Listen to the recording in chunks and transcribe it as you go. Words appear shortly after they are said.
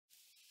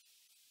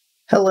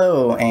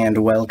Hello and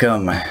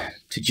welcome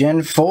to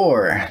Gen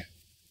 4,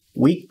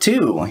 Week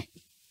 2,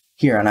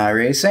 here on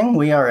iRacing.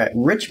 We are at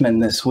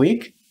Richmond this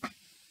week,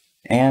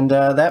 and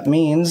that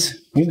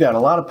means we've got a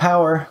lot of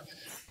power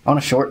on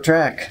a short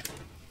track.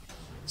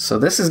 So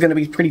this is going to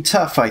be pretty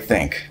tough, I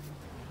think.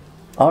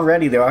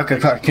 Already the Aqua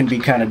Kart can be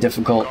kind of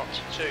difficult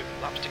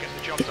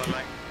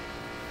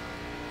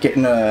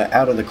getting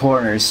out of the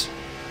corners.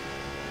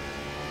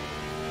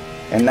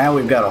 And now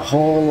we've got a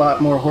whole lot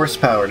more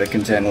horsepower to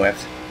contend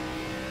with.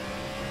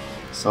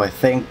 So I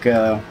think it's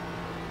going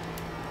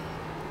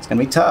to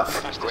be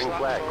tough. Green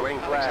flag,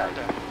 green flag.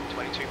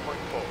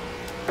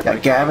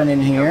 Got Gavin in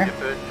here.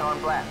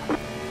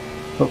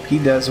 Hope he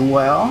does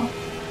well.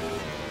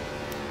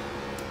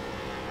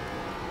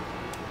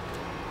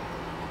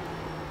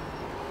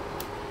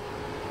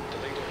 The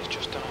leader has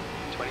just done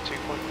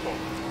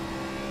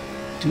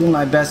 22.4. Doing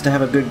my best to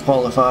have a good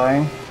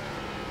qualifying.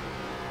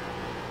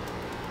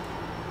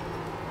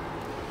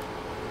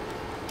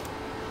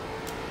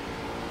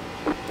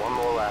 One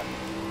more lap.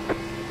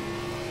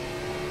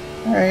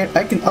 Alright,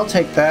 I'll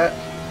take that.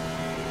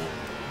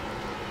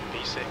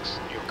 P6,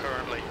 you're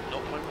currently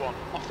 0.1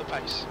 off the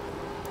pace.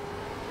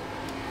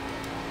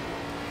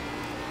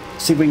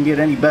 See if we can get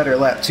any better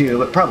lap 2,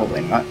 but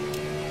probably not.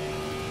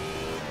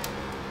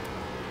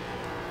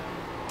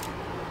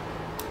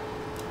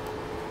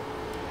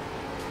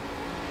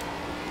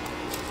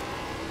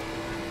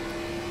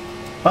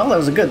 Well, that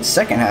was a good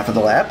second half of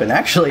the lap, and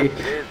actually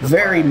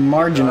very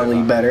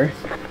marginally better.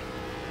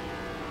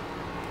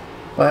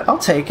 But I'll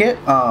take it.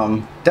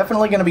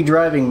 Definitely going to be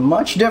driving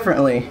much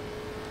differently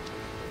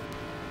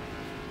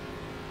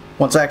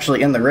once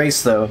actually in the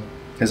race, though,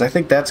 because I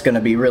think that's going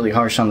to be really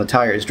harsh on the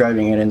tires,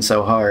 driving it in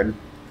so hard.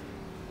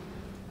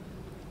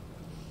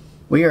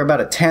 We are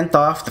about a 10th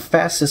off the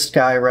fastest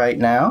guy right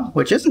now,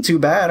 which isn't too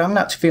bad. I'm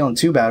not feeling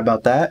too bad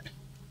about that.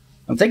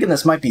 I'm thinking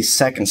this might be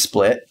second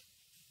split.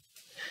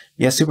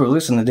 Yeah, super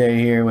loose in the day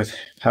here with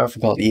powerful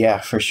quality.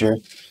 Yeah, for sure.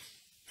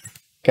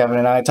 Kevin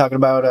and I talking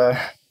about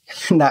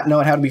not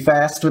knowing how to be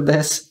fast with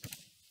this.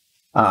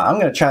 I'm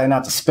going to try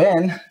not to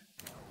spin,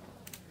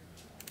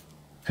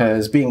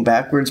 because being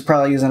backwards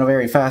probably isn't a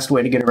very fast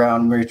way to get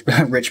around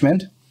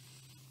Richmond.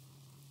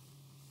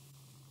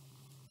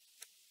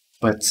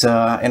 But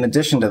in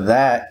addition to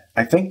that,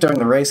 I think during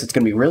the race it's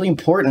going to be really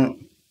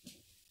important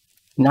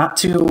not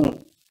to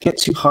get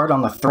too hard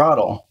on the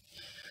throttle,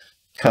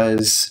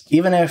 because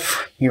even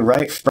if your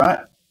right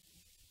front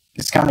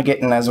is kind of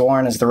getting as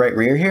worn as the right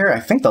rear here, I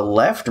think the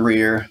left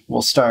rear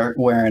will start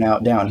wearing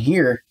out down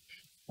here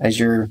as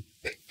you're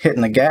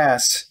hitting the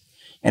gas,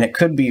 and it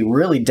could be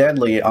really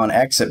deadly on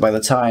exit by the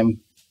time,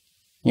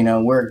 you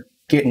know, we're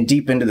getting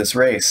deep into this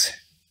race.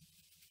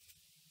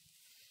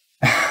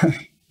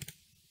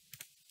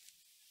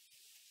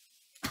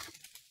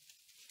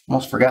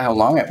 Almost forgot how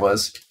long it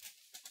was.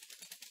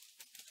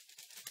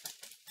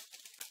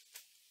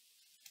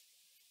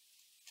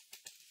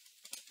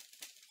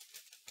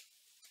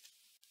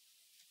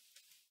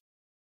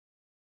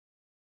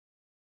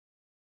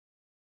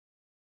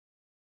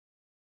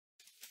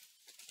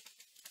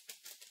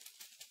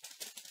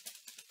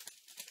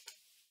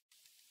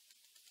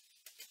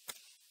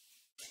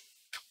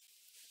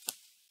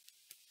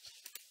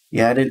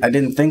 Yeah, I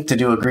didn't think to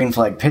do a green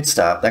flag pit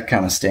stop. That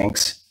kind of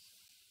stinks.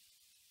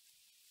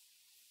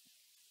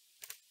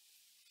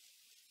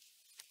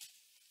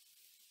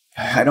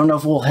 I don't know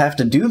if we'll have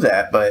to do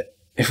that, but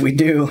if we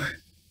do,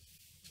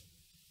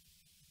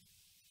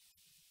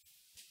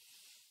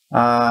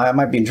 I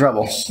might be in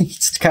trouble.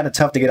 It's kind of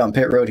tough to get on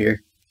pit road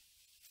here.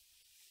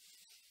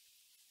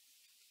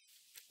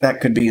 That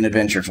could be an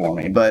adventure for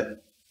me,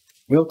 but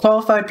we'll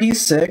qualify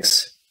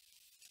P6.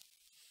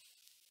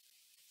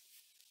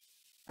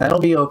 That'll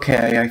be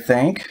okay, I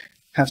think.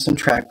 Have some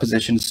track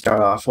position to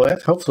start off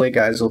with. Hopefully,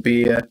 guys will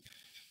be... Yeah,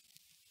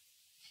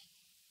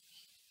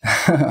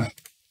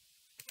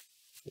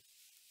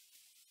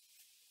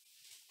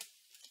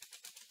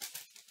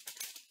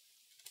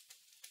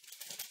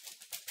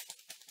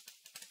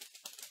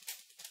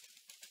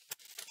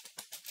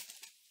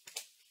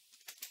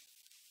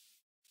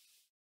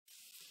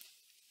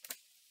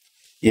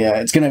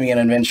 it's going to be an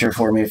adventure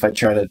for me if I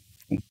try to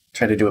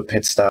do a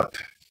pit stop.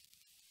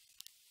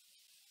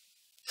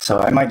 So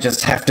I might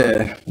just have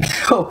to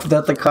hope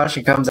that the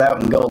caution comes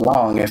out and go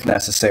long if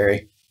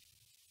necessary.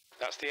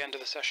 That's the end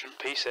of the session,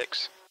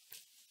 P6.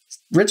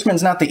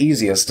 Richmond's not the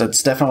easiest.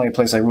 It's definitely a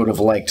place I would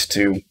have liked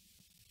to,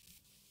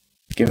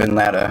 given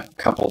that a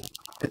couple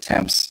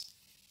attempts.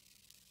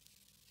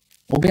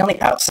 We'll be on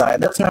the outside.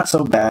 That's not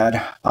so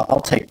bad.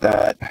 I'll take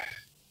that.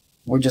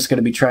 We're just going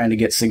to be trying to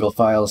get single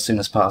file as soon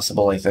as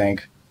possible, I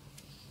think.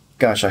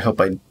 Gosh, I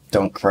hope I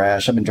don't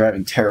crash. I've been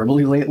driving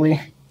terribly lately.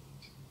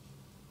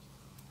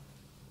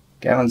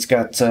 Gavin's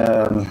got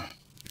a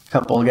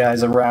couple of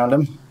guys around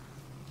him.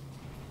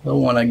 He'll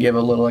want to give a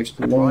little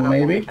extra room,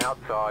 maybe.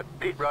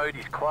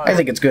 I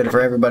think it's good for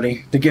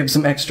everybody to give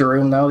some extra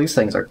room, though. These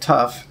things are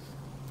tough.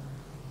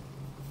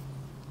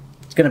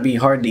 It's going to be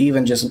hard to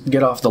even just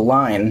get off the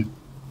line.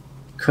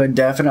 Could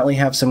definitely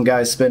have some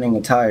guys spinning the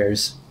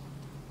tires.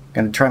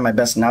 Gonna try my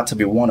best not to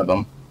be one of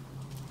them.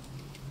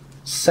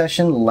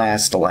 Session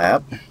last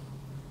lap.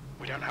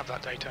 We don't have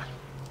that data.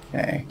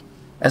 Okay.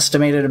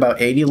 Estimated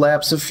about 80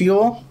 laps of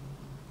fuel.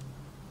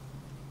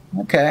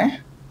 Okay.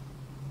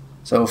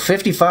 So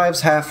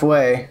 55's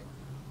halfway.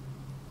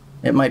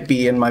 It might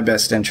be in my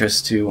best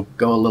interest to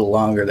go a little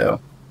longer,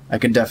 though. I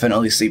could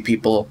definitely see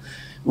people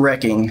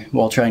wrecking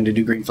while trying to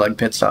do green flag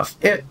pit stops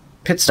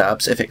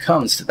if it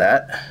comes to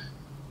that.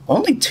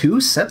 Only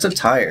 2 sets of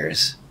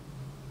tires.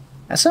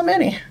 That's not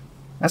many.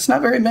 That's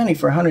not very many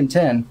for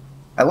 110.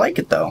 I like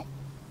it, though.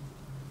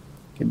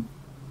 Could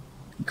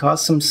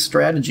cause some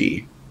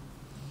strategy.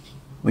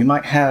 We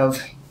might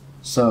have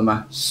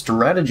some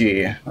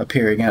strategy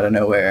appearing out of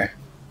nowhere.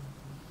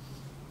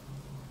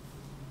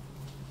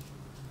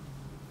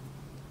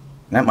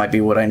 That might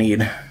be what I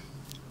need.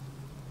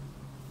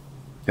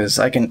 Because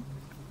I can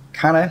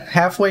kind of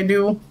halfway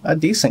do a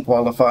decent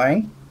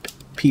qualifying.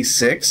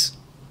 P6.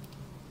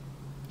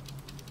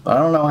 But I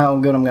don't know how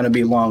good I'm going to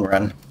be long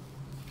run.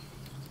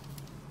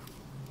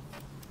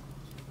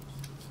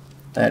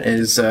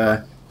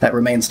 That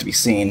remains to be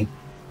seen.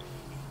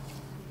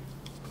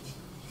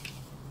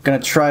 Gonna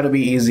try to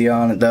be easy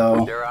on it,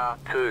 though. There are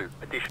 2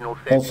 additional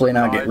sets. Hopefully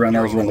not get run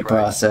over in the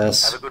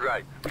process. Have a good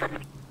race.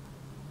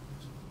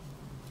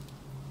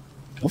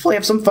 Hopefully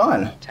have some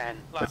fun. 10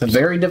 With a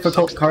very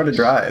difficult car to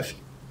drive.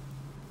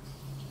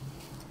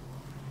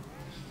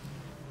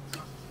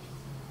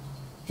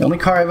 The only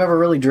car I've ever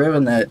really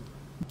driven that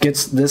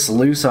gets this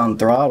loose on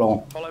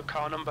throttle Follow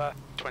car number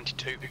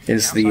 22.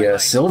 is the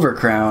Silver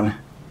Crown.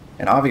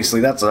 And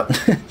obviously that's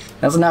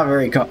that's not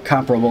very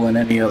comparable in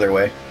any other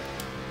way.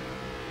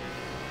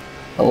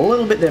 A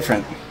little bit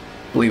different,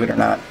 believe it or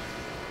not.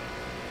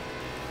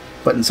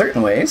 But in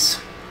certain ways,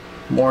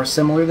 more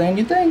similar than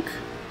you'd think.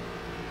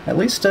 At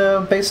least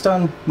based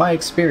on my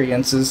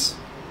experiences.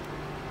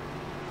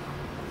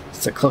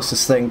 It's the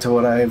closest thing to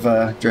what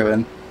I've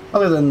driven.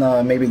 Other than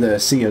maybe the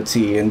COT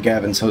and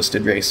Gavin's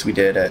hosted race we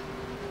did at...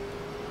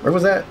 Where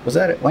was that? Was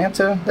that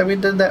Atlanta that we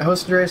did that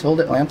hosted race?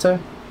 Old Atlanta?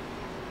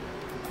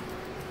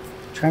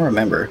 I'm trying to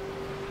remember.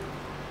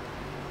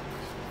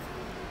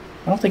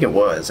 I don't think it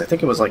was. I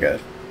think it was like a...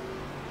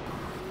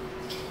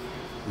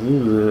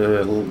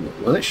 Ooh,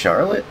 was it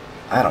Charlotte?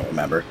 I don't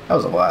remember. That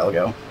was a while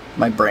ago.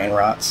 My brain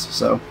rots,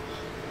 so...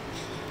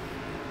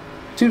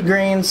 2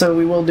 green, so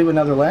we will do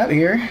another lap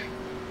here.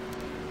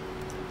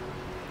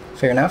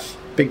 Fair enough.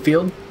 Big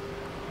field.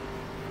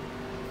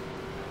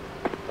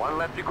 1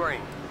 lap to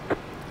green.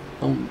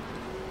 I'll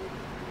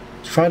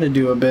try to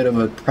do a bit of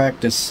a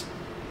practice.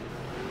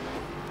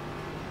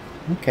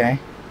 Okay.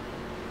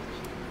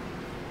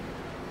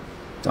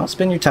 Don't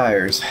spin your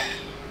tires.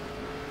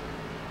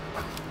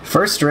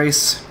 First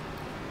race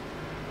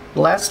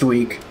last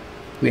week,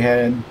 we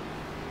had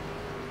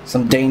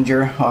some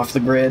danger off the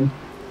grid.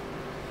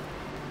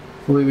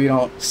 Hopefully we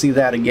don't see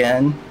that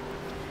again.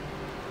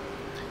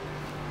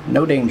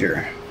 No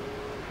danger.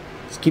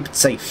 Just keep it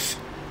safe.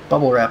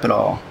 Bubble wrap it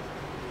all.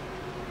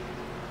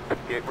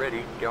 Get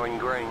ready, going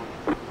green.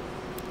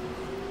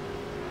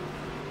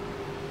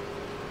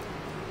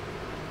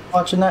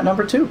 Watching that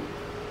number 2.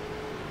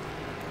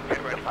 The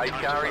pace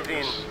car is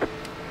in.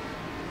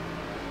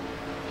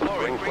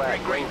 Green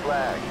flag, green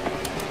flag.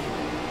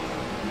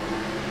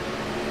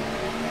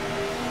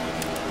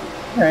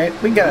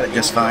 Alright, we got it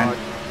just fine.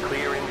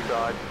 Clear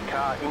inside,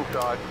 car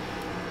inside.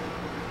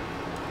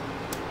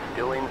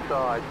 Still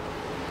inside.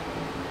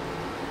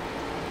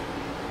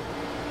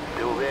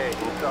 Still there,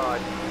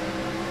 inside.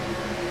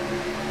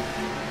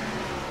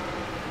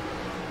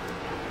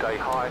 Stay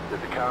high,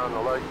 there's a car on the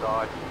low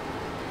side.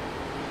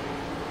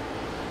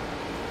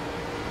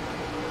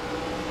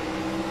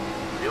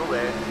 Still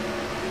there.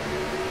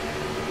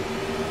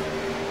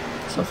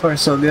 So far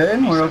so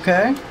good, we're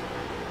okay.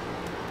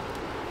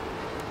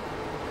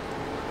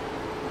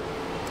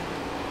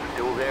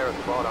 Still there at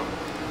the bottom.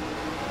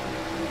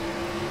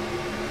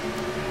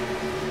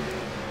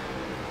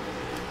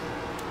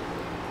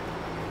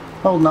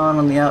 Holding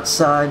on the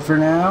outside for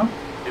now.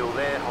 Still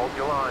there, hold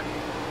your line.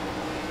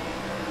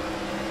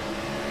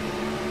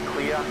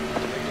 Clear.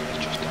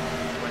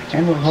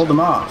 And we'll hold them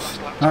off.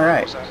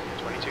 Alright.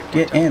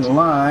 Get in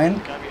line. The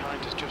guy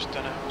behind has just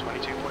done a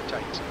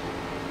 22.8.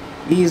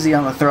 Easy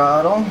on the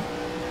throttle.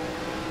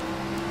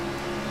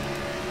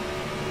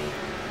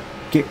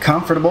 Get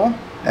comfortable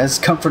as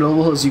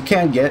you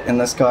can get in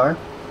this car,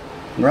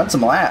 and run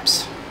some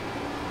laps.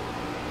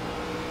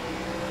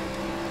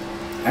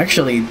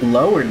 Actually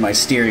lowered my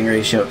steering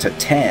ratio to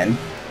 10.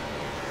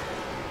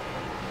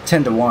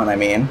 10 to 1, I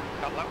mean.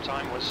 That lap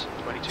time was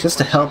 22. Just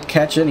to help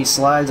catch any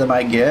slides I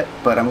might get,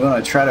 but I'm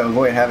going to try to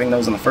avoid having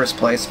those in the first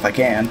place if I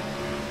can.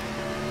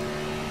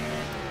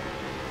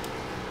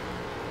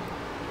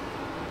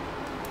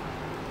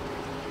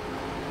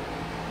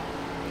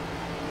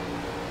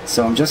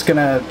 So I'm just going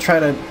to try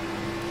to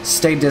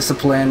stay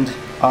disciplined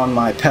on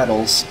my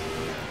pedals.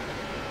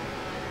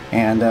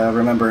 And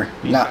remember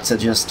not to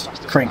just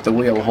crank the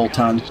wheel a whole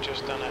ton. I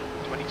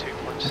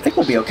think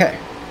we'll be okay.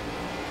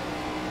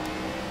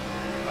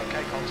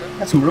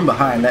 Got some room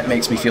behind, that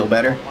makes me feel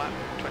better.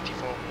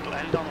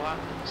 End on lap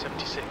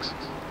 76.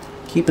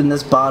 Keeping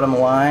this bottom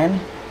line.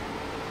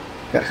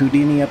 Got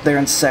Houdini up there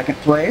in second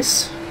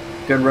place.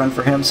 Good run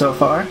for him so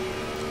far.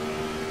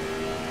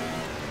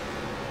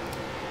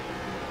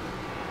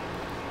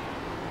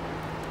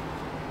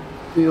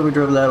 We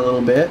overdrove that a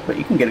little bit, but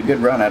you can get a good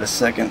run out of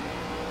second.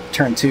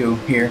 Turn 2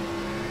 here.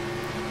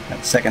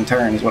 That second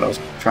turn is what I was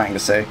trying to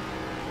say.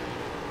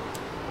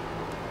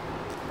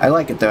 I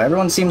like it though.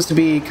 Everyone seems to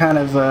be kind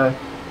of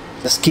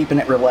just keeping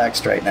it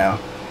relaxed right now.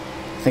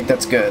 I think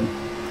that's good.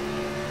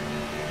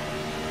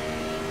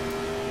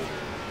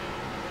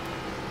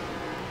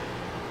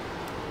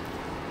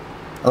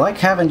 I like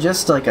having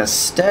just like a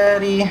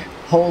steady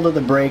hold of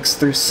the brakes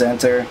through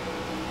center.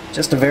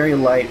 Just a very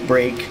light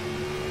brake.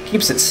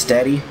 Keeps it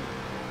steady.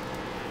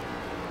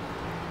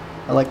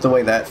 I like the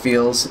way that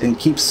feels and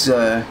keeps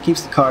the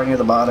car near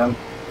the bottom.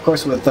 Of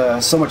course,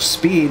 with so much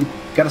speed,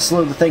 got to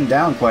slow the thing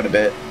down quite a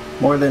bit,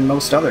 more than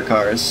most other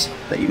cars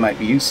that you might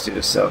be used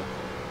to. So,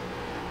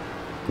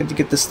 good to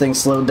get this thing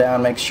slowed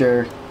down, make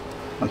sure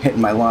I'm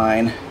hitting my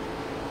line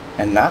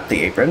and not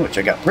the apron, which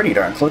I got pretty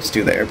darn close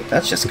to there. But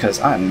that's just because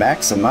I'm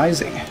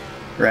maximizing,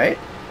 right?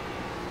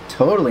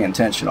 Totally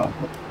intentional.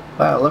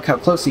 Wow, look how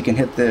close you can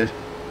hit the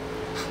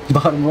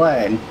bottom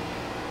line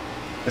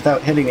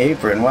without hitting the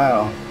apron.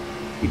 Wow.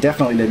 He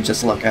definitely did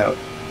just luck out.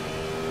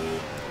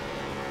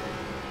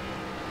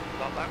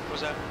 That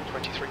was at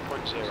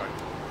 23.0.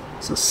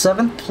 So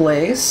 7th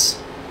place.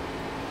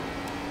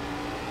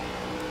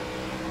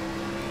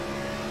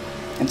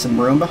 And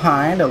some room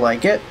behind, I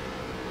like it.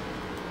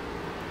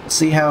 We'll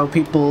see how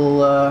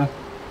people, how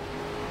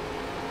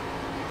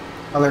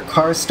their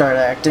cars start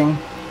acting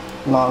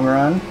long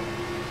run.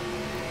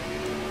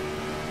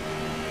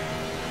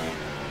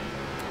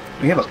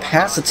 We have a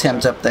pass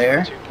attempt up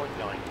there.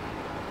 2.9.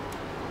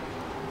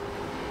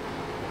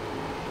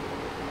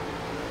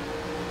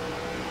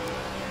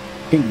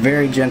 Being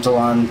very gentle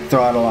on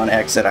throttle on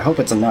exit. I hope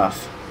it's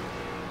enough.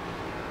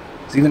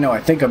 'Cause even though I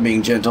think I'm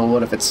being gentle,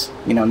 what if it's,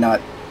 you know, not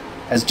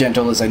as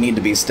gentle as I need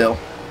to be still?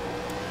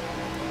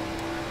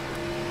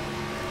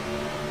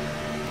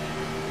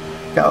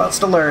 Got lots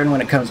to learn when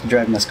it comes to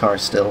driving this car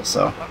still,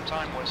 so Lap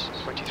time was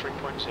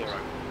 23.0.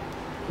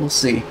 we'll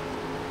see.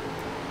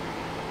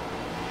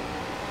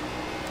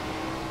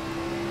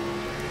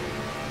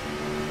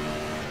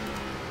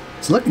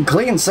 It's looking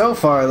clean so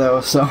far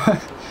though, so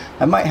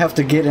I might have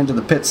to get into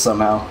the pits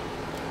somehow.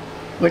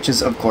 Which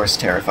is, of course,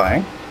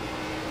 terrifying.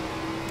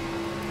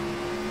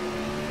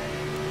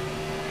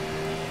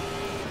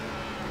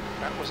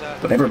 That was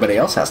at But everybody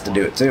else has to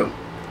do it too.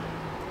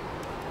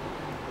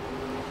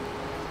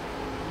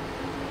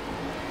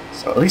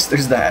 So at least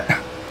there's that.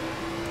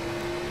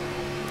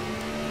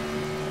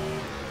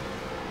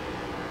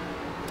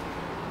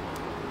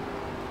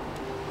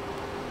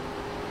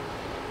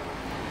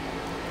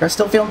 Car's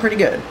still feeling pretty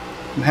good.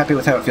 I'm happy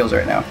with how it feels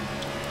right now.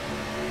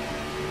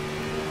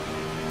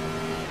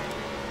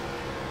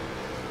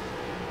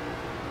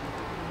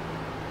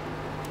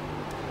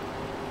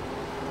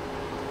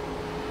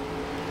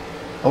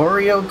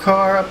 Oreo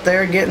car up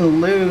there getting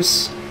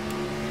loose.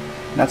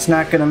 That's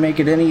not going to make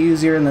it any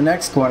easier in the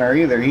next corner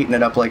either, heating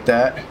it up like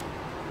that.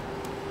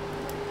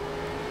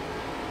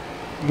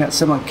 We got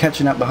someone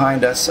catching up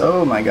behind us.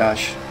 Oh my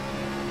gosh.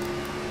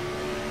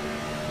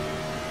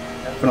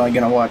 Definitely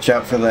going to watch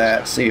out for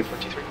that. See if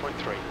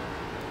 23.3.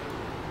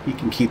 he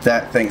can keep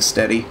that thing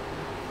steady.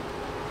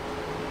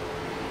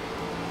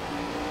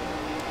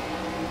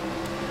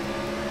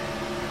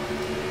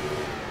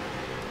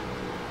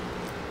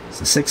 Is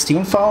the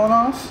 16 falling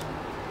off?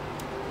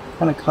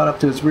 Kind of caught up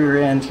to his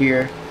rear end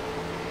here.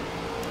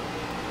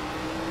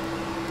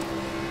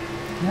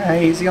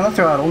 Alright, easy on the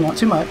throttle, not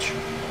too much.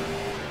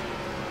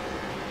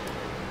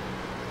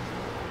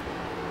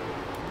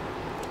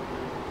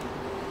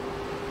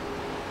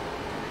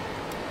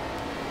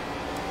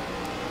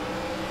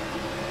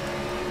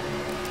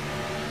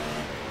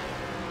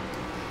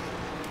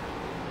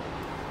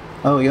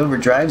 Oh, he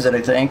overdrives it,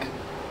 I think.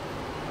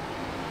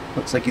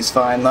 Looks like he's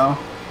fine, though.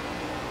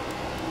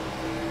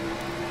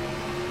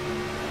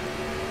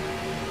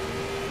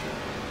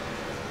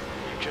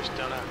 You've just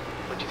done a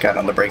Got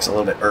on the brakes a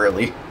little bit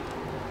early.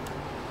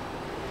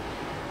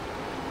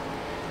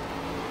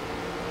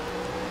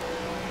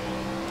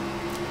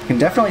 Can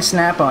definitely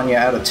snap on you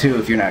out of 2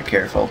 if you're not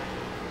careful.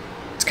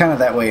 It's kind of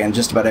that way in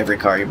just about every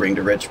car you bring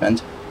to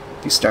Richmond.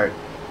 If you start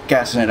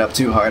gassing it up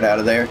too hard out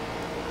of there,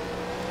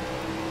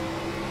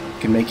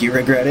 can make you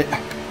regret it.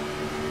 That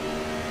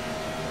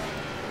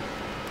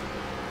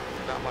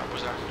lap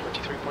was at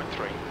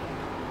 23.3.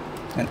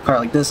 And a car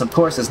like this, of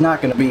course, is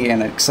not going to be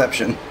an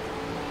exception.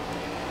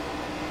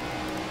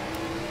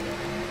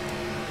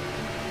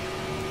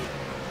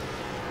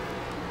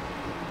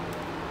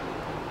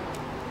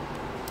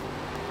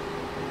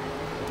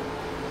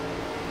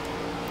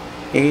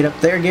 Eight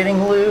up there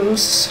getting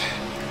loose.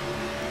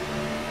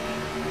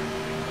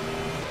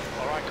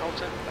 Alright,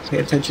 Colton. That's Pay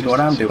attention to what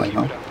I'm doing,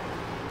 huh?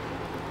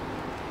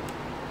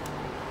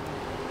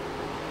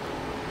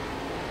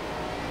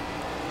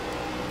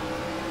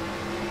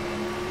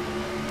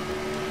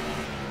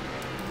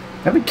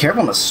 Gotta be careful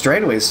on the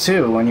straightaways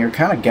too. When you're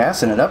kind of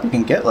gassing it up, you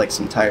can get like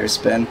some tire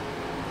spin.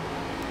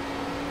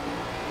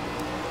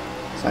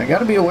 So I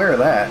gotta be aware of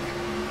that.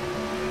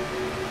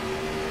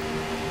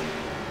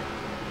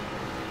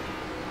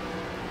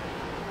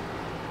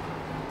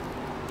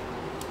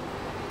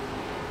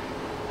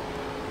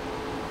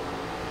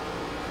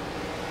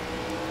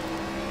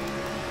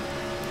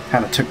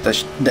 Kind of took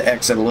the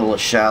exit a little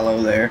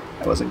shallow there.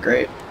 That wasn't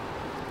great.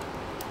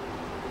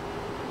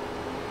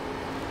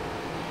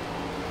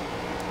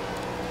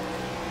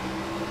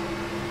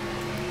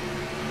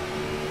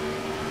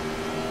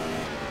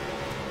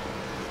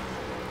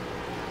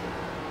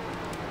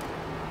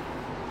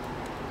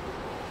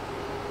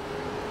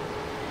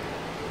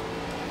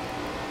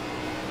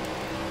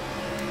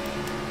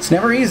 It's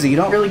never easy. You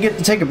don't really get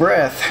to take a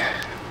breath.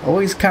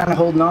 Always kind of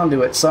holding on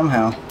to it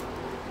somehow.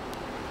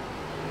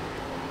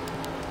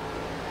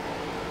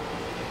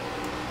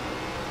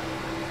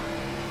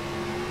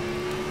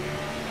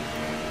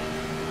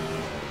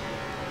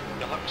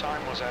 Your lap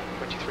time was at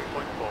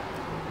 23.4.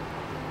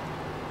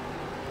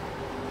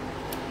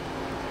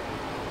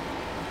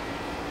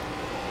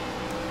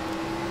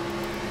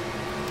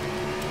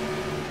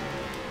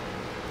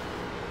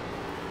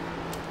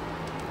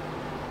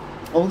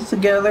 Hold it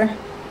together.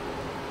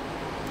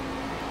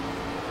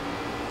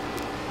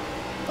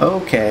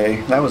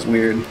 Okay, that was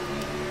weird.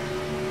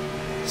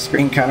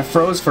 Screen kind of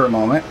froze for a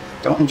moment.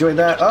 Don't enjoy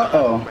that.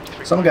 Uh-oh.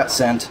 Someone got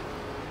sent.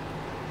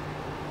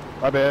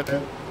 My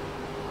bad.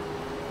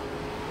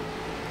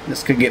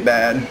 This could get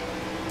bad.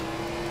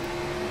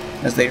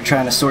 As they're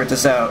trying to sort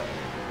this out.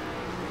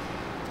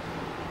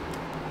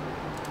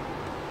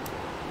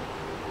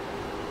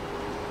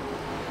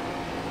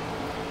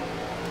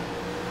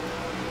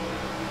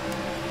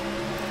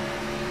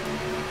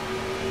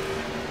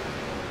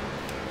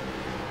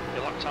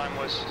 Your lap time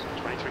was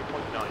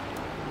 23.9.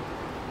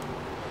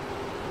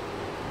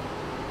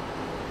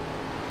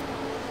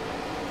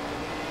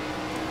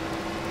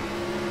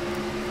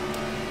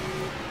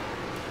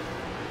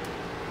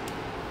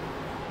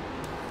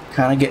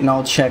 Kind of getting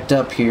all checked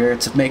up here.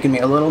 It's making me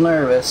a little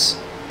nervous.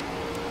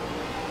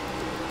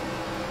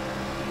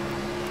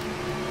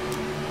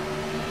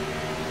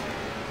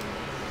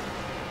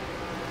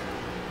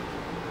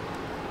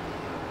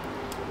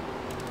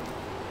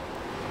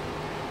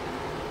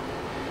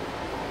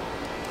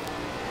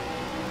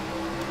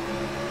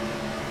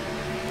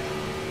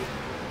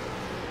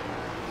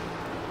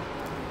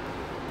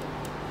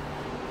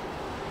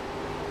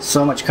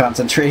 So much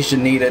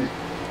concentration needed.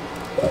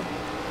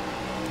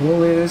 Pull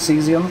loose,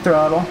 easy on the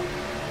throttle.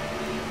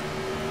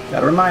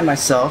 Gotta remind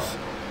myself.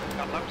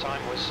 That lap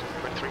time was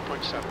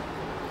 23.7.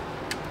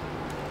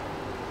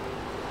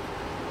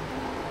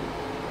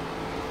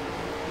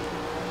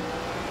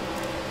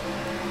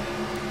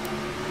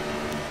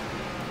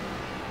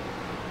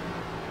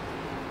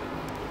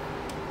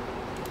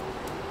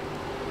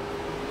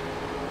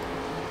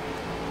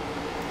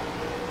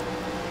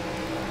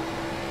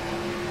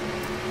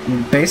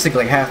 I'm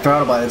basically half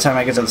throttle by the time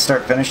I get to the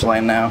start-finish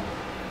line now.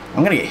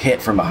 I'm gonna get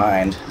hit from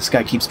behind. This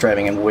guy keeps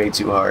driving in way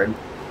too hard.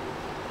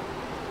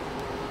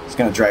 He's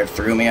gonna drive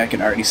through me, I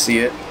can already see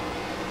it.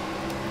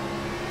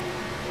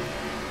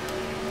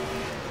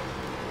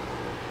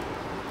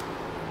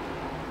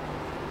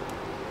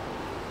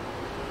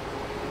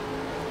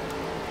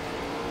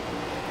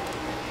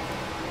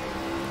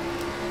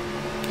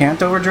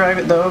 Can't overdrive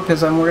it though,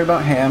 because I'm worried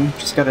about him.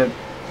 Just gotta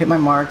hit my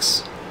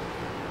marks.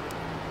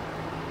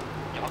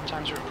 Your lap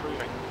times are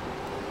improving.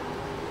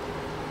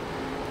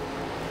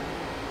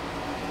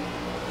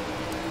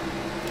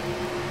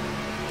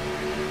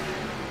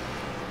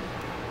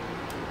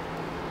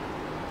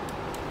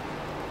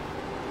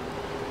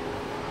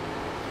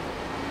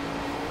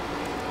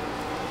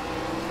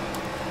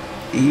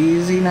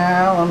 Easy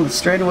now, on the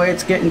straightaway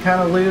it's getting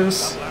kind of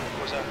loose. That lap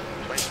was at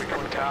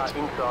 23.8.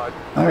 Inside.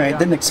 Alright,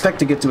 didn't expect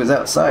to get to his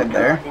outside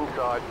there.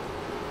 Inside.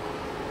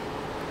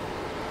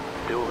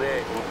 Still there,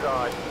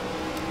 inside.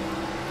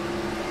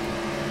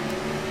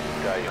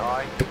 Stay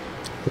high.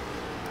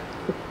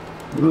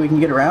 Maybe we can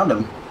get around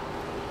him.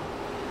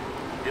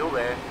 Still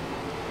there.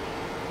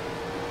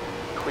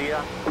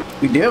 Clear.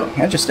 We do,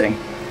 interesting.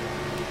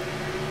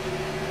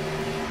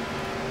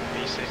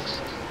 V6.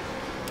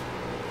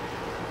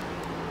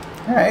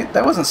 Alright,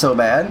 that wasn't so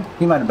bad.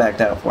 He might have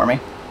backed out for me.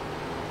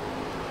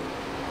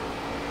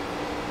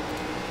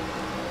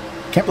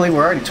 Can't believe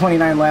we're already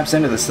 29 laps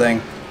into this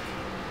thing.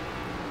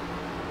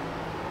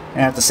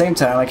 And at the same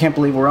time, I can't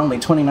believe we're only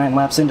 29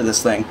 laps into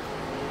this thing.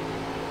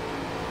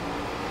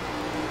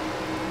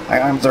 My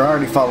arms are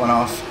already falling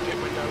off. Pit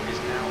window is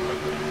now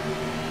open.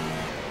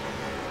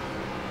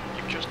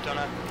 You've just done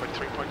a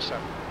 23.7.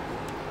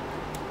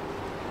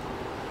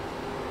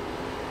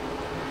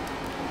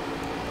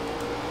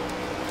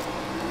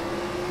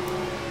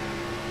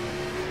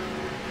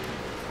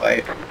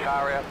 Wait,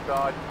 Car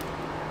outside.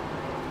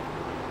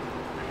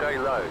 Stay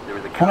low. There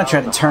is a car. kind of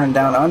tried to turn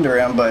down under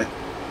him, but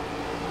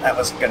that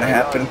wasn't gonna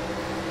happen.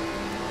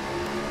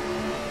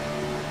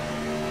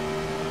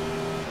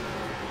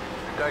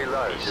 Stay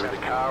low. There is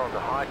a car on the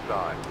high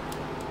side.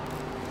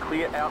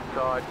 Clear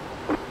outside.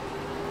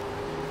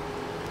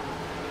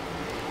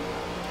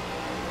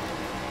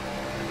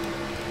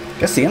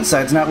 Guess the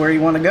inside's not where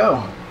you want to go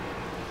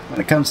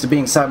when it comes to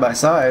being side by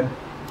side.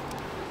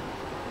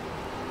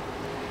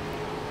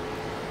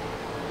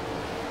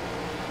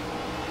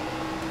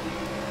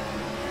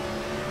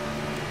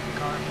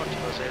 Car in front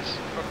of us is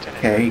hooked in it.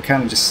 Okay, he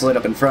kind of just slid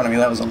up in front of me.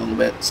 That was a little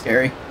bit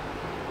scary.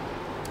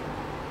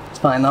 It's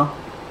fine though.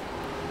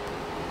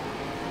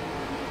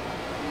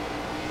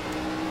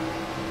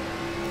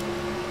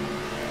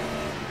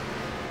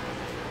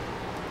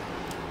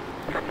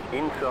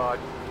 Inside.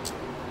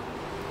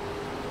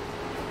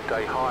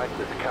 Stay high,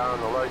 there's a car on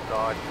the low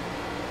side.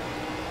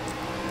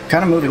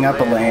 Kind of moving up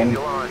a lane,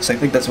 so I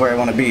think that's where I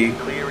want to be.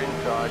 Clear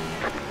inside.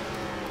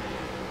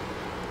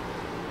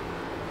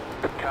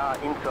 Car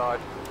inside.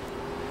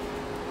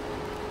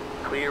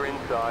 Clear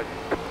inside.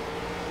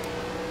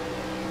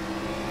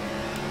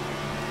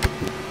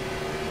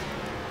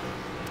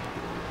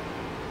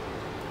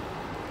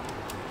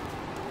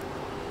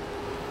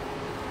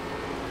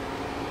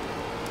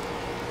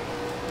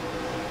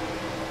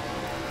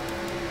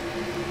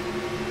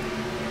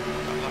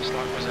 That last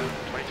lap was at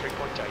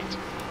 23.8.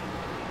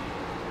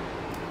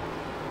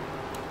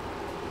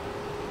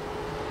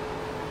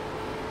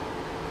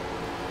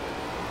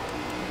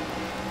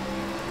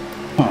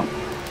 Huh.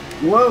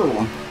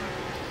 Whoa!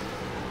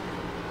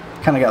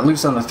 Kind of got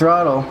loose on the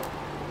throttle,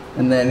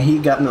 and then he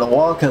got into the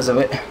wall because of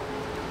it. I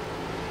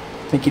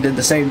think he did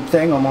the same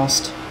thing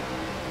almost.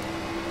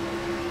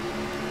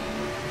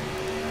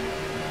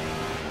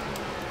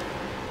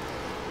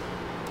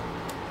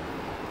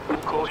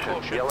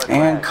 Caution. Yellow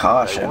And flag.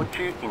 caution. They want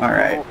you in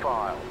Alright. single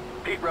file.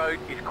 Pit road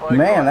is closed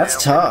Man, right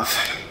that's now.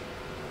 tough.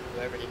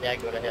 Whoever did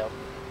that, go to hell.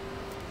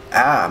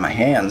 Ah, my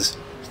hands.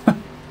 It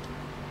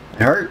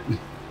hurt.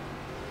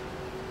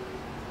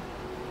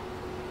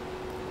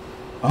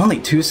 Only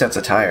 2 sets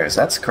of tires.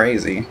 That's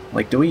crazy.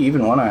 Like, do we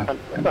even want to...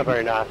 That's not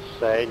very nice to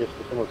say, just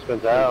because someone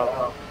spins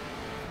out.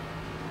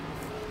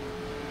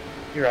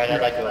 You're right,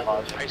 I'd like to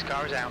pause. Race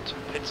car is out.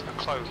 Pits are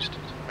closed.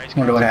 Race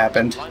Wonder car what is out.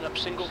 happened. Line up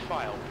single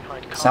file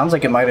behind car. Sounds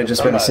like it might have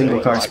just been a single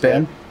car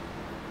spin.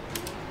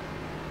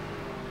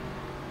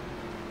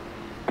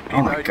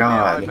 Oh my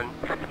god.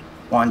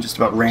 One just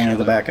about ran into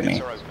the back of me.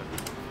 Pits are open.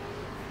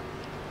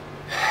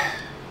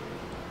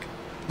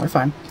 We're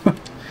fine.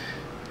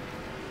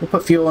 We'll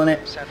put fuel in it.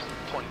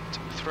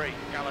 7.3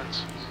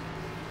 gallons.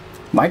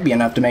 Might be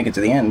enough to make it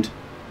to the end.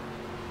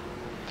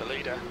 The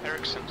leader,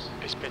 Ericsson,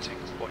 is pitting.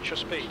 Watch your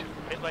speed.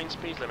 Pit lane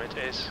speed limit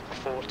is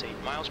 40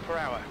 miles per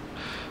hour.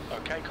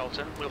 Okay,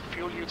 Colton, we'll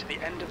fuel you to the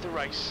end of the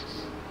race.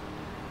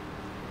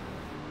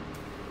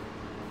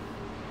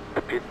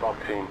 Pit box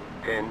in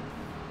 10,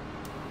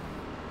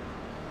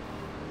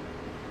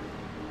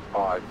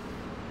 5,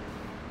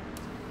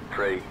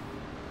 3,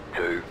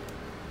 2,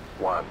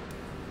 1.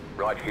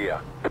 Right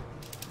here.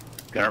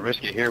 Gonna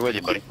risk it here with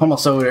you, buddy.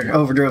 Almost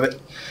overdrove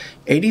it.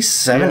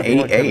 87,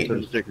 88.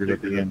 Stickered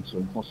at the end,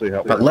 so we'll see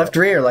how. But left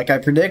rear, like I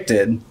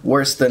predicted,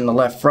 worse than the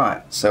left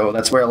front. So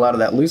that's where a lot of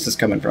that loose is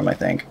coming from, I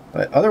think.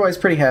 But otherwise,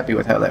 pretty happy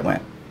with how that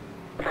went.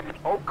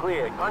 All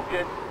clear. Punch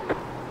it.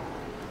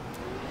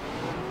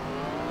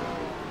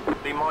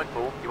 Be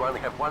mindful, you only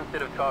have one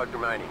set of tires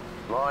remaining.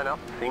 Line up,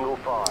 single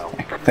file.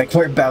 I think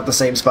we're about the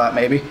same spot,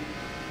 maybe.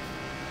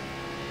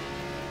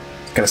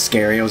 It's kind of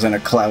scary. I was in a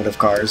cloud of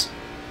cars.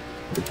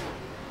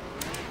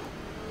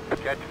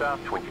 Catch start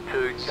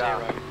 22,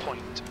 car.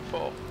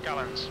 0.4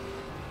 gallons.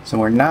 So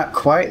we're not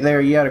quite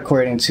there yet,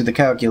 according to the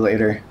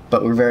calculator,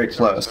 but we're very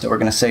close. So we're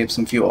going to save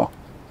some fuel.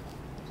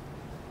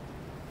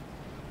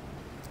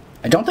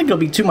 I don't think it'll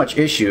be too much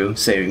issue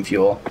saving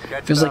fuel.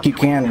 Feels like you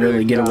can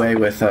really get away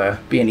with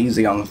being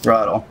easy on the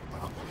throttle.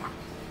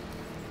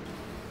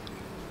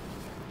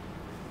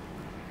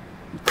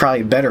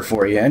 Probably better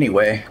for you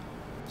anyway.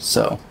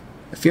 So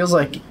it feels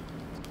like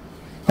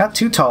not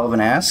too tall of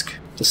an ask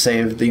to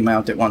save the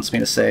amount it wants me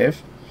to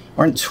save.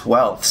 We're in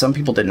 12th. Some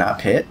people did not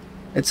pit,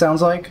 it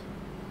sounds like.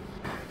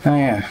 Oh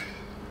yeah.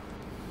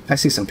 I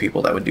see some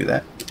people that would do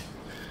that.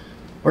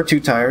 Or 2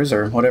 tires,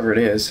 or whatever it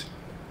is.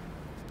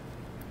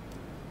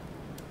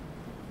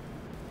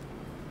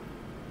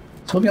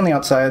 So we'll be on the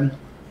outside.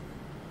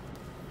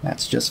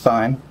 That's just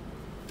fine.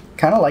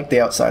 Kind of like the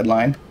outside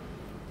line.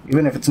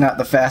 Even if it's not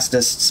the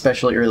fastest,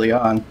 especially early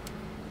on.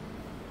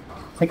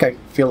 I think I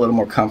feel a little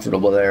more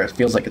comfortable there. It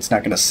feels like it's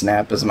not going to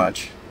snap as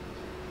much.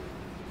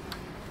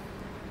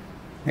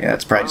 Yeah,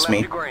 that's probably just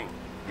me.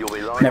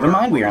 Never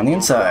mind, we are on the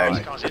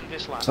inside. Cars in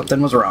this lap.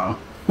 Something was wrong.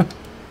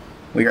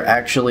 We are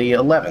actually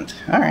 11th.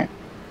 Alright.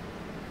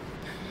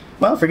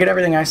 Well, forget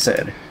everything I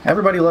said.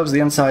 Everybody loves the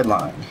inside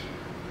line.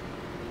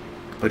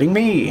 Including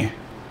me.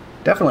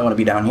 Definitely want to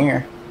be down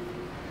here.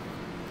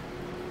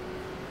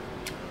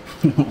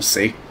 We'll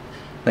see.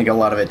 I think a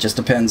lot of it just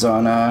depends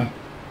on how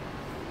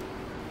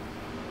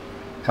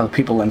the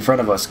people in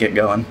front of us get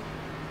going.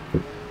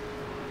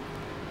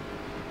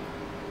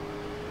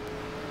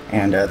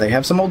 And they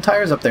have some old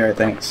tires up there, I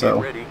think,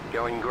 so Ready,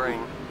 going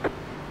green.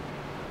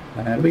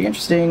 that'll be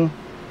interesting.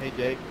 Hey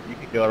Jake, you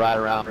can go right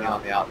around me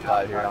on the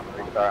outside here on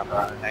the restart. I'm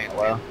going to hang it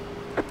low.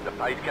 The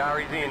pace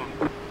car is in.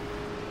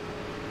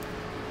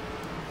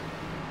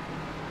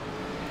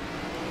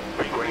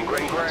 Green,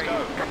 green, Let's green.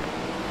 go.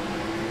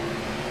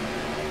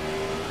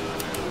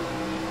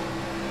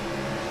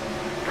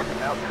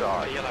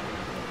 Outside. To yellow.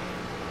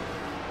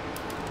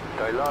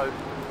 Stay low.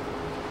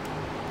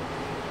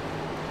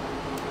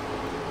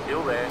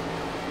 Still there.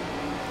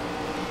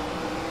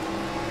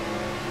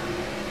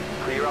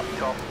 Clear up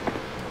top.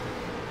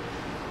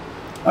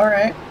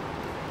 Alright,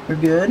 we're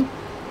good.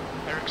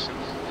 Ericsson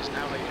is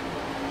now leading.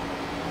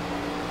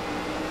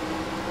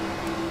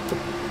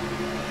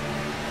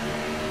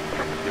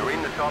 You're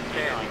in the top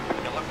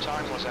 10. Your lap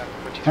time was at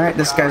 23. Alright,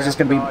 this guy's just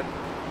gonna be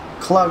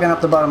clogging up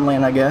the bottom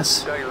lane, I guess.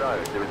 Stay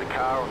low. There is a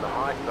car on the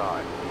high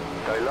side.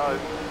 Stay low.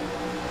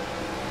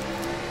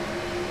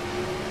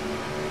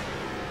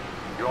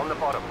 You're on the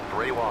bottom,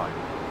 3 wide.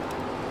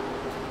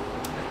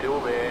 Still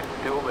there,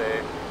 still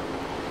there.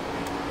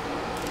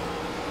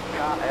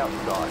 Car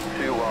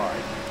outside, 2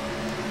 wide.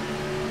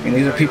 I mean,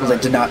 these are people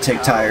that did not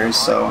take tires,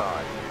 so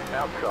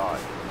Outside.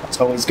 that's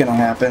always gonna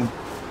happen.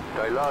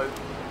 Stay low.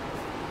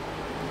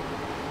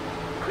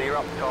 Clear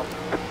up top.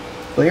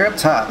 Clear up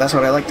top, that's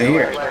what I like to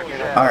hear.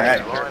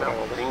 Alright.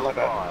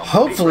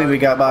 Hopefully we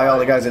got by all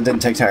the guys that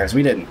didn't take tires.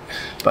 We didn't,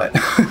 but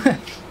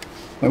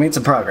we made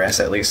some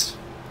progress at least.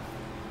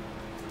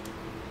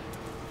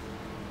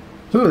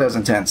 Ooh, that was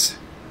intense.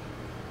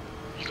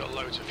 You got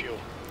loads of fuel.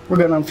 We're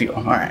good on fuel.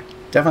 Alright.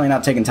 Definitely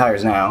not taking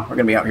tires now. We're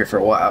gonna be out here for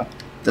a while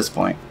at this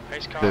point.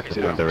 Pace car is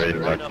out.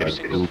 Line up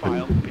single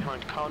file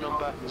behind car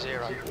number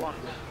 01.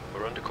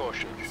 We're under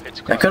caution. It's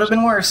That could have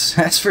been worse,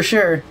 that's for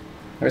sure.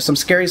 There's some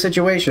scary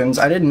situations.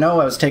 I didn't know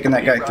I was taking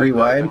that guy 3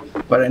 wide,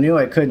 but I knew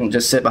I couldn't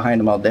just sit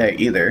behind him all day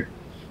either.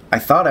 I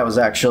thought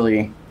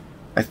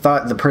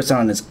the person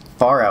on his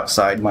far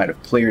outside might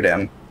have cleared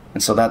him,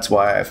 and so that's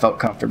why I felt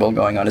comfortable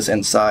going on his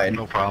inside.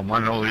 No problem.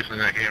 I know he's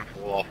in a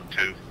handful off of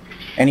 2.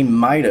 And he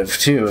might have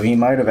too. He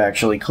might have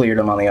actually cleared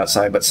him on the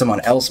outside, but someone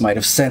else might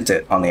have sent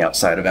it on the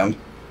outside of him.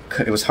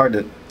 It was hard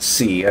to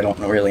see. I don't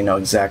really know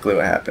exactly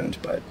what happened,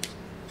 but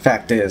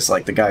fact is,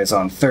 like, the guy's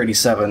on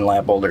 37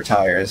 lap older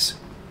tires.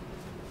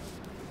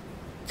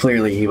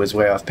 Clearly he was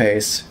way off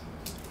pace.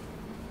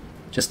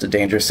 Just a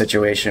dangerous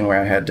situation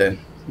where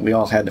we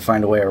all had to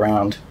find a way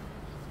around.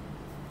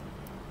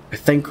 I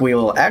think we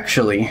will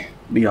actually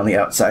be on the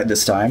outside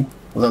this time,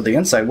 although the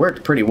inside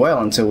worked pretty well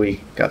until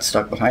we got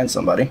stuck behind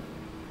somebody.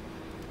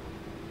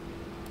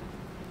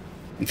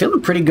 I'm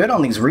feeling pretty good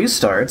on these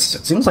restarts.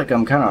 It seems like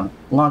I'm kind of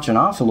launching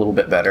off a little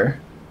bit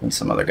better than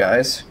some other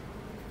guys.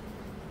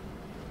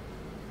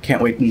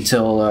 Can't wait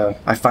until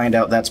I find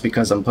out that's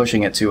because I'm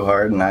pushing it too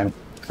hard and I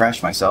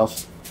crash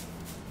myself.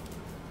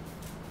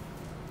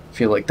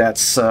 Feel like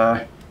that's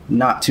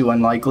not too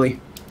unlikely.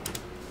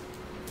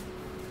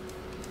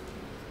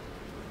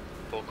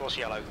 Full course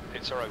yellow.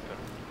 Pits are open.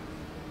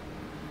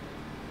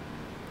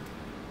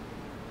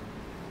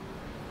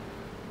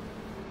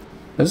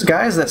 Those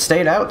guys that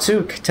stayed out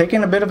too,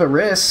 taking a bit of a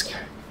risk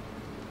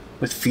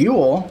with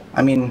fuel.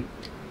 I mean,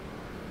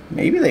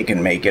 maybe they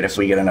can make it if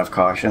we get enough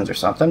cautions or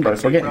something, but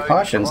if we're getting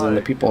cautions, then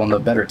the people on the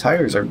better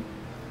tires are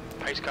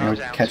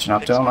catching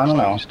up to them. I don't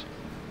know.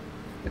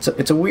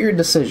 It's a weird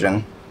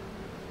decision.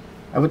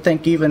 I would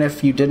think even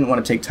if you didn't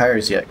want to take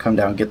tires yet, come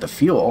down and get the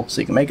fuel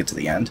so you can make it to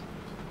the end.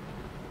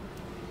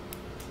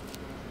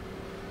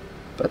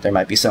 But there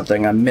might be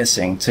something I'm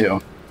missing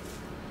too.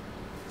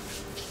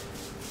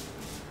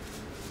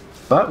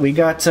 But we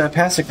got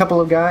past a couple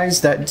of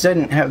guys that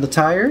didn't have the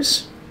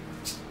tires,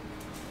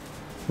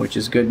 which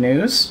is good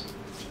news.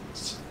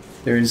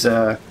 There's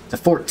the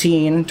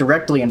 14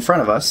 directly in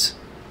front of us,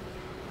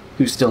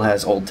 who still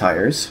has old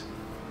tires.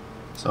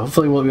 So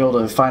hopefully we'll be able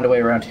to find a way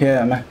around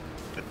him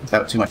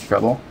without too much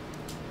trouble.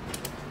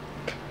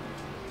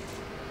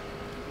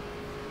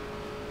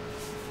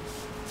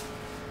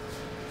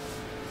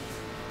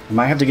 I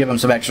might have to give him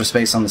some extra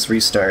space on this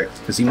restart,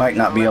 because he might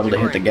not be able to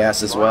hit the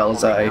gas as well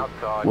as I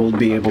will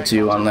be able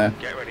to on the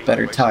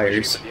better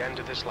tires.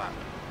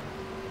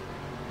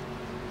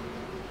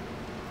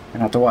 I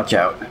have to watch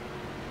out.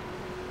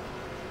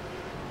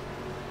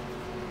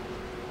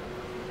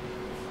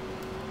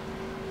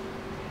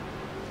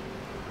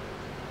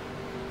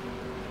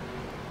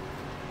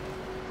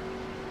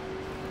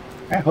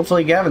 Alright,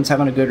 hopefully Gavin's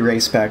having a good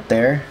race back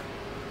there.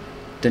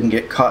 Didn't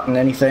get caught in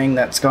anything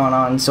that's gone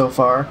on so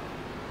far.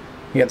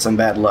 He had some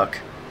bad luck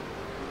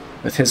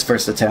with his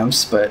first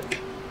attempts, but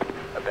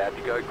About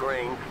to go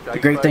green. the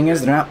great thing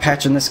is they're not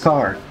patching this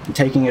car and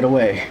taking it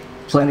away.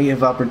 Plenty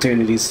of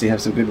opportunities to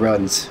have some good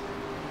runs.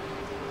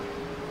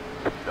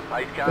 The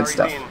pace car Good is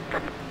stuff. in.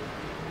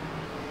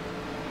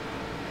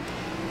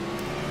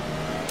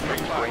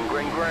 Green,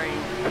 green, green.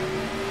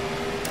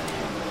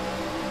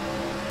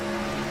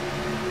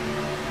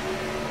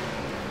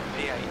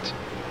 P8.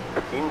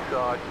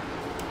 Inside.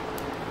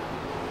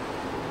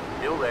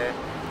 Still there.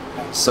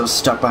 So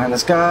stuck behind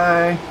this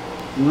guy.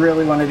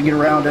 Really wanted to get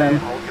around him.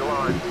 Hold your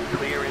line.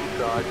 Clear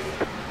inside.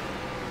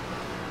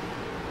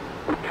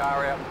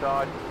 Car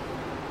outside.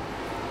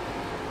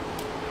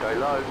 Stay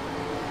low.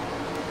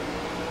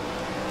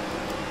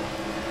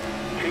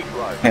 Keep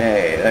low.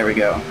 Hey, there we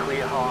go.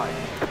 Clear high.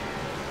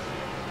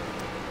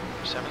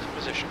 7th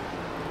position.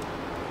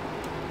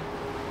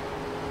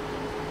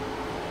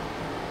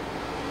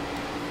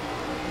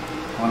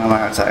 One on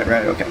my outside,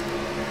 right? Okay.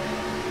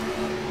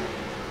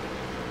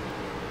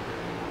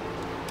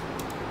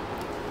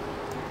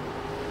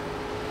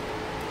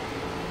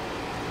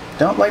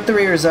 Don't light the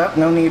rears up,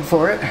 no need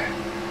for it.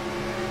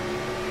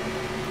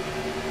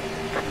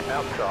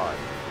 Outside.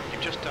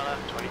 You've just done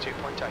a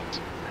 22.8.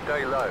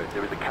 Stay low.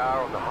 There is a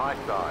car on the high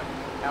side.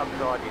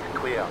 Outside is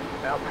clear.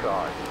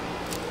 Outside.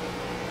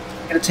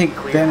 Gotta take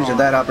advantage of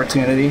that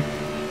opportunity.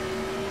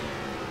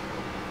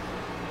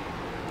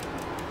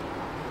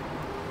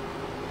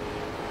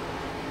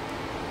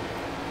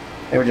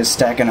 They were just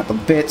stacking up a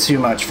bit too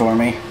much for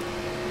me.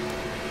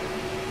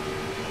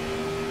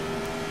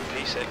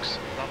 P6,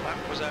 that lap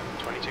was at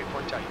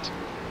 22.8.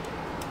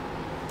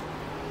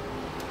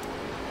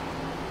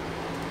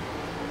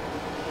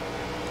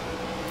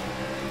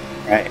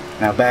 Right,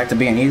 now back to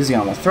being easy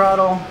on the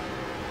throttle.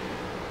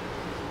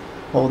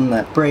 Holding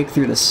that brake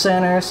through the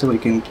center so we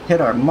can hit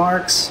our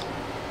marks.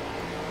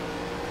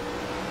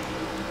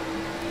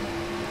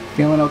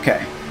 Feeling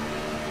okay.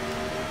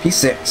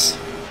 P6.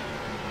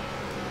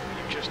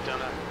 You've just done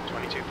a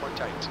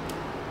 22.8.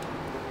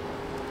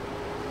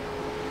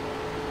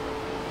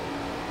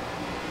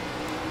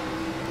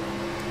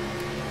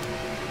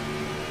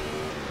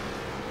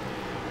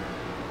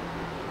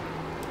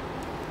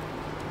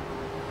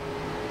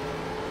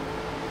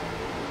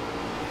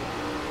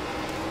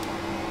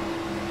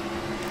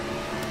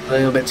 A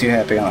little bit too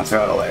happy on the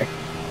throttle there.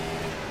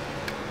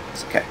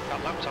 It's okay.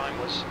 That lap time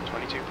was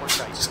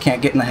 22.8. Just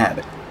can't get in the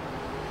habit.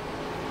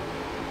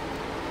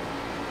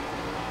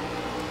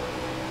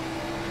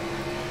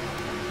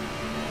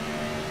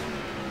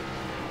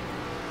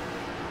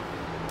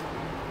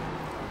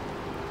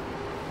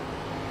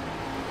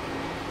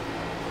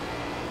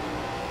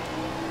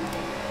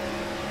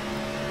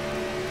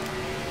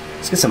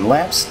 Let's get some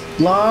laps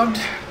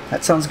logged.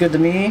 That sounds good to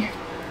me.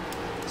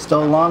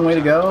 Still a long way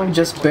to go,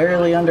 just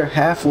barely under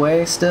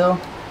halfway still.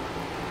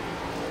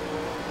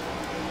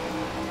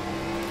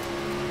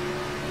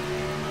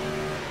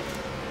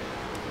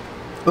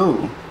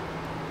 Ooh,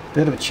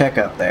 bit of a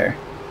checkup there.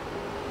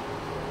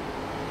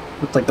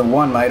 Looked like the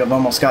one might have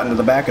almost gotten to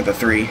the back of the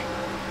three.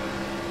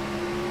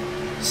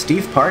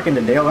 Steve Park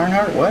into Dale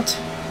Earnhardt, what?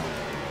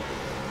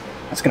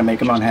 That's gonna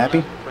make him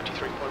unhappy.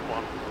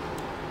 23.1.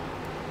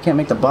 Can't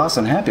make the boss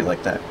unhappy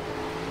like that.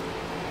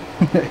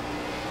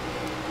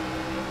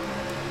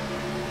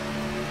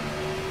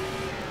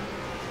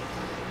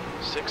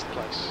 Sixth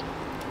place.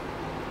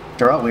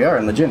 After all, we are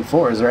in the Gen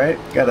 4s, right?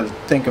 Gotta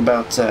think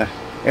about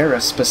era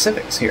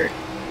specifics here.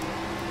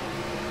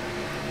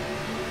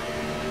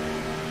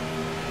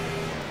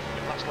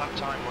 Last lap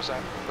time was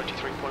at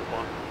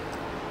 23.1.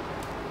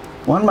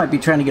 One might be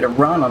trying to get a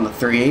run on the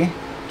 3,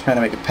 trying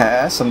to make a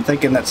pass. I'm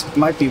thinking that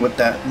might be what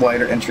that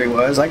wider entry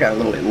was. I got a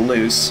little bit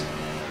loose.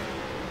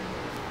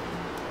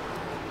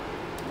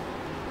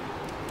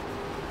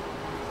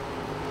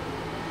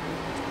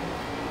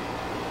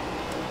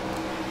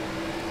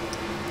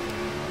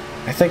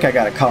 I think I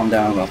gotta calm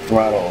down the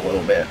throttle a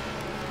little bit.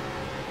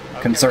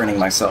 Concerning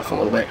myself a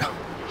little bit. Your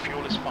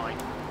fuel is fine.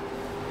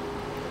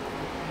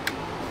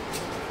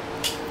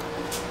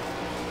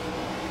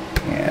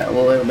 Yeah, a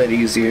little bit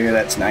easier,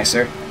 that's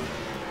nicer.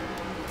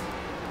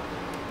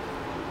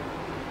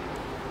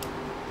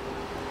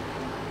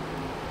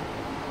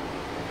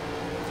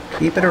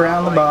 Keep it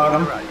around the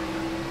bottom.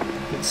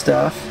 Good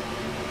stuff.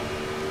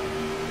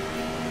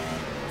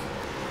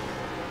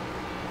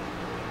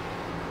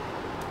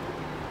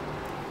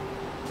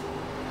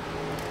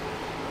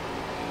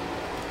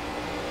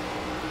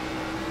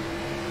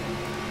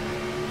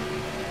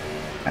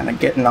 Kind of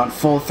getting on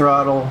full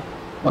throttle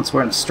once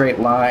we're in a straight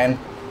line.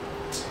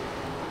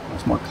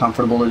 It's more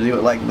comfortable to do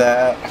it like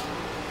that.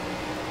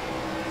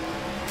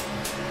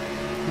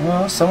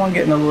 Well, someone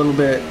getting a little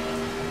bit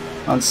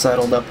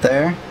unsettled up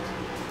there.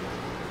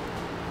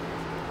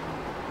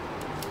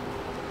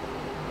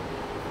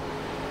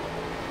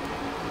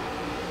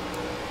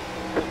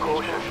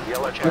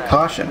 Quick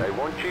caution.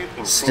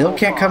 Still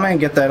can't come in and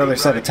get that other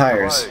set of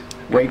tires.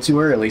 Way too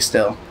early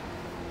still.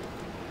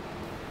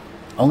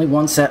 Only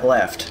one set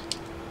left.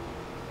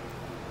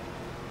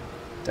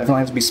 Definitely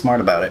have to be smart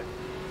about it.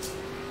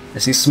 I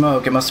see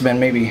smoke. It must have been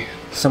maybe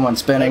someone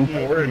spinning.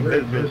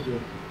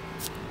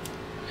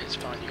 It's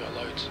fine, you got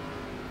loads.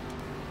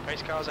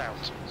 Pace cars out.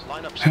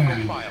 Line up single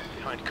file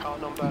behind car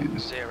number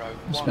 0.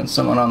 There's been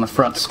someone on the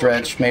front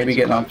stretch, maybe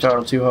getting on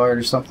throttle too hard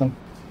or something.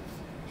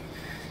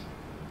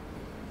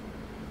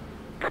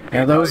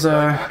 Yeah,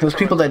 those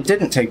people that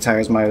didn't take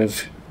tires might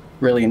have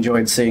really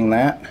enjoyed seeing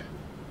that.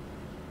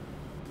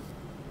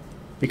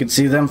 You could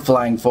see them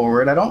flying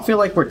forward. I don't feel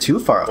like we're too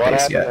far off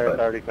pace yet. But...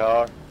 dirty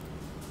car?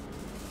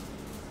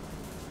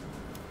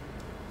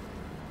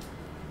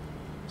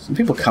 Some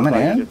people coming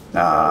in?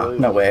 Ah,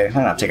 no way.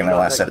 They're not taking their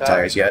last set of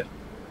tires yet.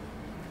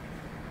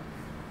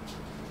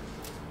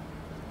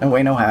 No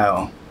way, no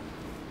how.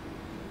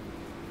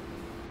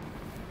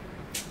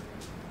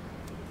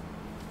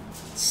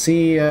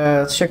 See,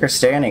 let's check our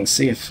standings,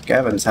 see if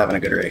Gavin's having a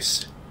good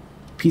race.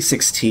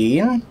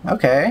 P16,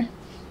 okay.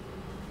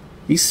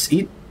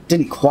 He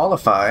didn't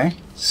qualify,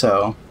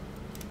 so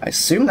I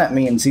assume that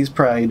means he's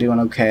probably doing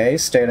okay,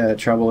 stayed out of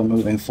trouble and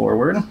moving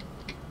forward.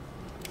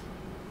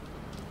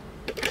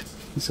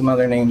 Some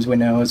other names we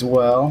know as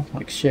well,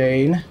 like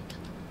Shane.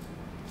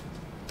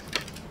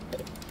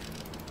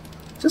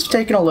 Just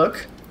taking a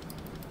look.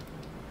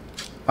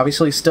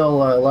 Obviously still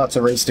lots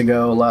of race to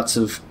go, lots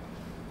of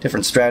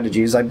different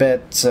strategies. I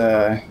bet,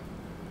 I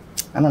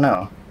don't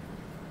know.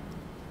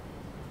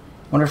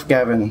 Wonder if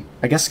Gavin,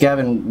 I guess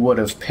Gavin would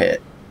have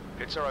pit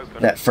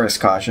that first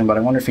caution, but I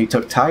wonder if he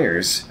took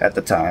tires at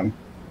the time.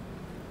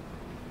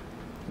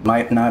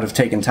 Might not have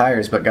taken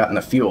tires, but gotten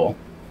the fuel.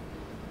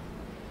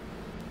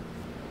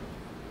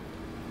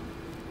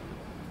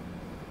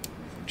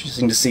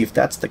 Interesting to see if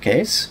that's the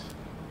case.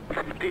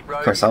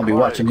 Of course, I'll be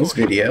watching his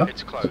video.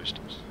 It's closed.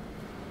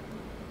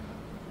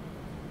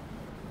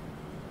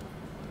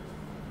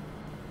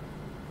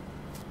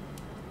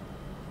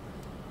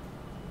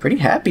 Pretty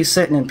happy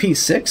sitting in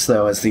P6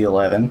 though as the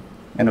 11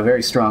 in a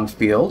very strong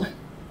field.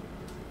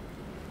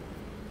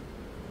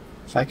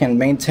 If I can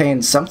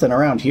maintain something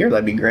around here,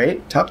 that'd be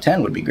great. Top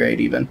 10 would be great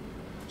even.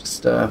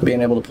 Just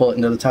being able to pull it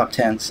into the top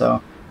 10,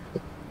 so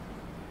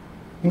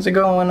things are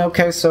going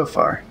okay so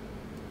far.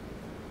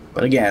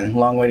 But again,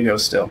 long way to go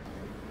still.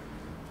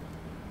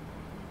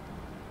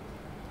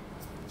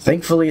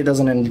 Thankfully it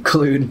doesn't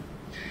include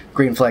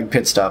green flag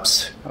pit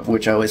stops, of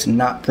which I was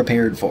not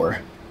prepared for.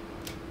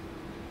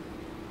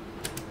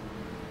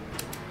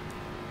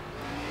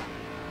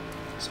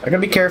 So I gotta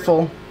be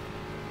careful.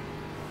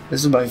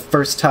 This is my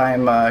first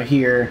time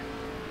here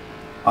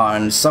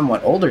on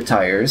somewhat older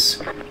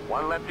tires.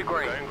 One lap to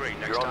green.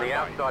 You're on the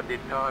outside this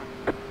time.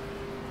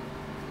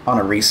 On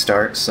a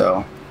restart,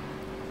 so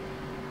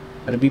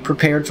gotta be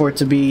prepared for it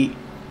to be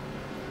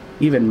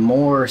even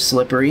more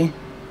slippery.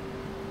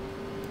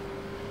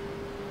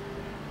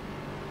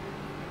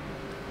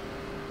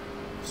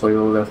 So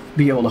we'll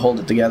be able to hold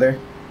it together.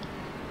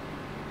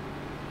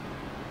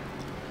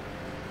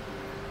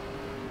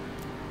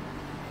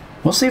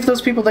 We'll see if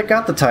those people that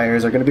got the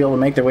tires are going to be able to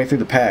make their way through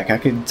the pack. I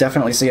could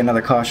definitely see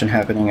another caution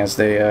happening as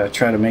they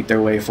try to make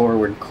their way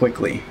forward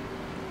quickly.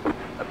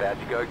 About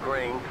to go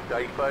green.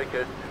 Stay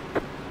focused.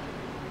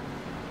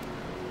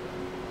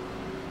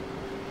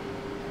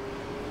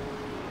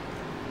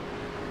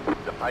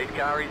 The pace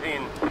car is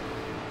in.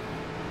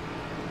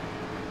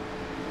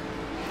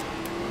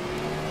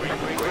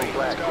 Green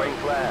flag, green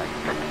flag.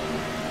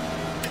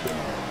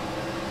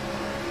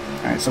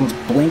 Alright,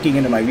 someone's blinking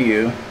into my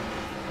view.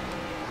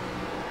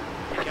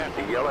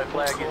 The yellow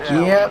flag is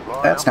out. Yep,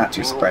 that's not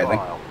too surprising.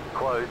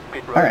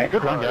 Alright.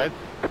 Good run, guys.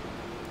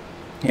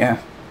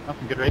 Yeah. That's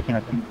some good racing,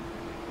 I think.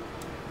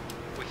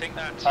 We think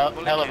that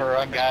Hell of a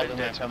run, guys. I'm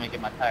gonna tell me to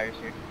get my tires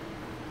here.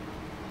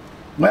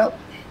 Well,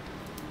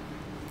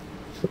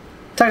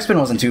 tire spin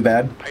wasn't too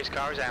bad. pace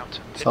car is out.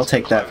 So I'll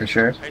take that for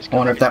sure. I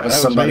wonder if that was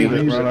somebody. That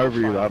was me that run over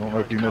you. I don't know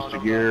if you missed a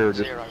gear or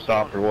just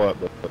stopped or what,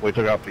 but we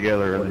took off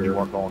together and then you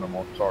weren't going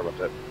anymore. Sorry about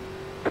that.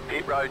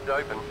 Pit road's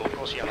open. I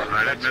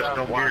didn't miss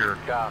no gear.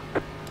 Car.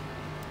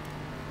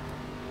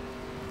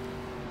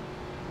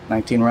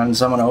 19 running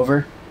someone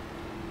over.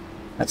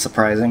 That's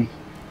surprising.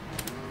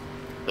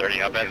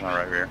 30, I bet not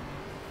right here.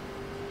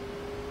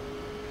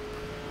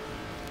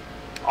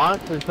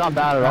 Honestly, it's not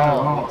bad at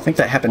all. I think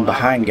that happened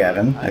behind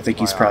Gavin. I think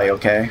he's probably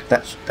okay.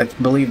 I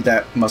believe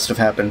that must have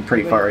happened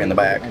pretty far in the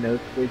back.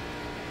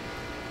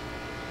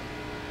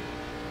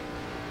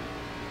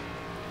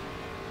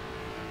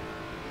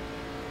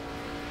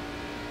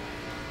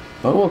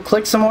 But we'll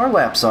click some more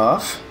laps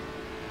off.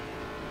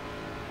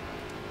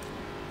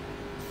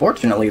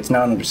 Fortunately, it's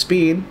not under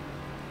speed.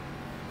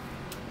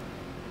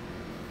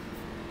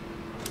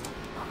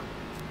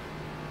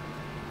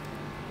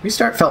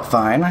 Restart felt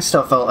fine. I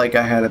still felt like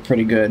I had a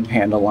pretty good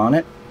handle on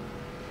it.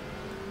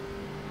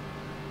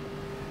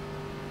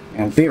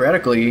 And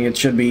theoretically, it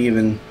should be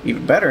even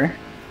better,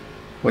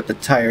 with the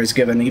tires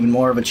given even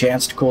more of a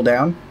chance to cool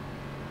down.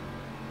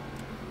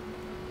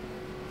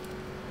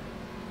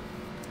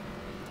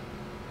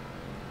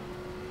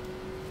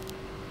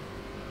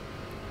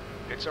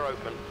 Pits are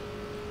open.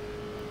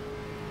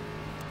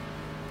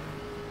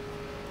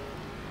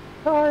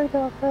 Sorry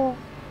about that.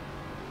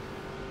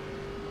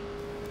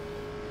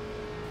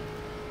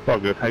 It's all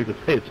good. Hey,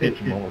 just pay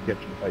attention when we're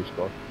catching the pace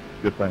car.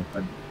 Good thing.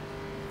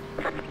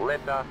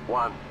 Letter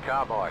 1,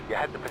 carbide. You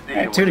had the position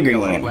Alright, 2 when to the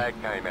green. yellow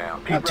flag came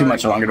out. Not too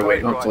much longer to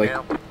wait, hopefully.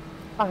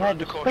 I had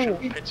The to caution.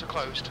 caution. Pits are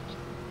closed.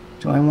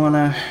 Do I want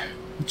to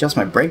adjust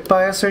my brake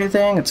bias or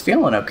anything? It's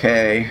feeling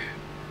okay.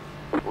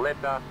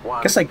 Letter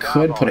 1, Guess I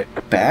could put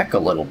it back a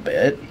little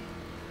bit.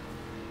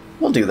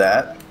 We'll do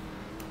that.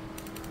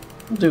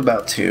 We'll do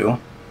about 2.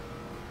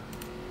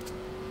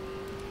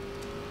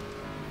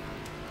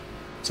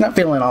 It's not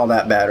feeling all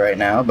that bad right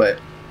now, but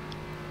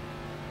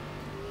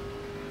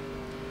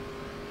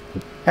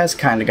has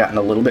kind of gotten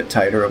a little bit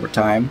tighter over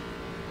time.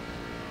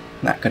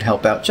 That could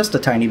help out just a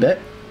tiny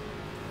bit.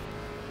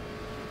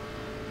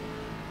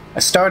 I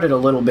started a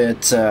little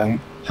bit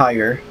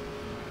higher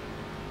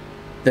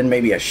than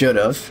maybe I should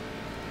have.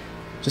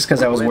 Just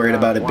because I was worried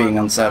about it being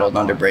unsettled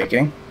under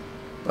braking.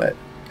 But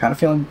kind of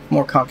feeling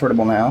more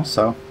comfortable now,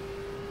 so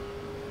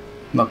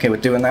I'm okay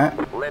with doing that.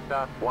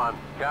 Letter 1,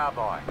 car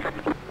by.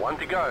 1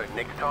 to go,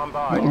 next time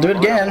by. We'll do it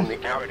again.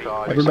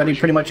 Everybody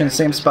pretty much in the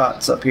same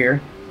spots up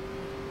here.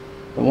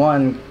 The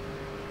one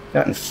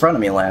got in front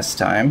of me last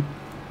time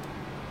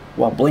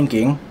while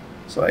blinking,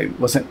 so I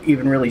wasn't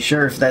even really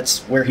sure if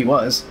that's where he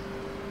was.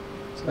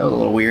 So that was a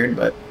little weird,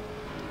 but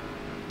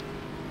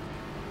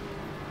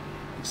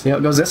see how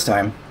it goes this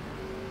time.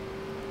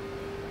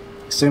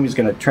 Assume he's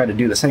going to try to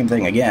do the same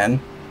thing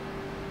again.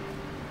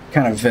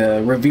 Kind of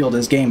revealed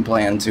his game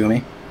plan to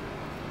me.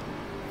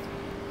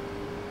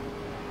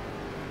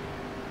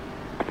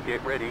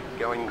 Get ready,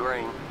 going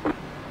green.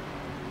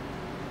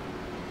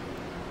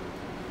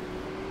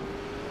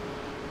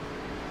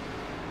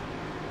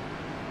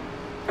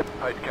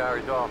 Post car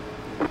is off.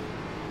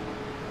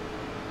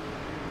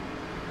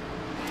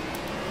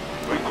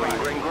 Green, green,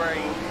 green,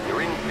 green.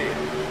 You're in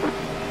fifth.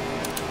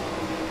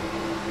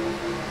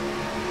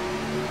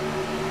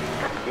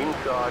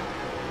 Inside.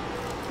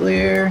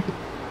 Clear.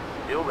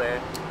 Still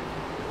there.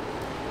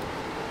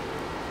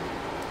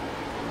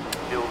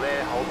 Still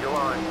there, hold your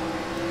line.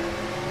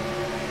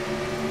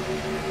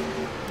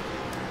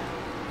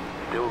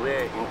 Still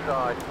there,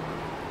 inside.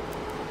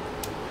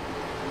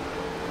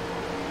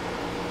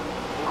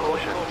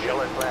 Caution,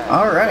 yellow flag.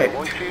 Alright,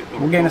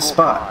 we'll gain a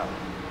spot.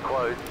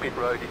 Closed, pit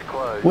road is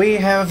closed. We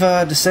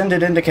have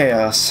descended into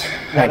chaos,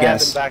 I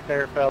guess. Back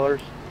there,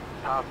 fellers.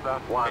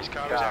 Half-back, 1, This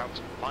car is out.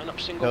 Line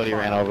up single Cody file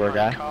ran over a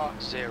guy. Car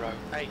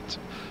 08.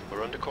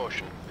 We're under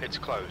caution. It's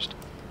closed.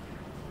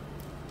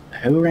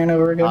 Who ran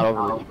over Not again?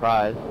 over the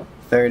surprise.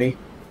 30.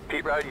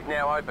 Pit road is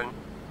now open.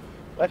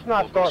 Let's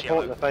not Focus start pointing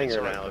yellow. the finger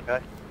It's now, open.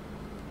 okay?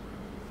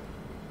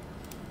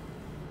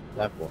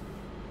 Left one.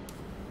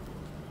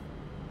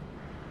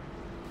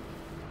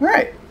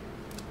 Alright.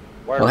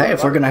 Well, hey,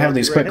 if we're going to have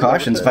these quick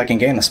cautions, if I can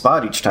gain a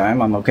spot each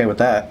time, I'm okay with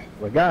that.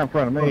 The guy in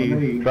front of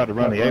me tried to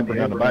run the apron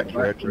down the back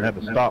stretch and had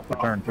to stop for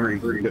turn 3. He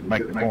couldn't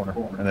make the corner.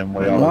 And then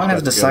we all One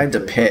has decided to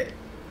pit.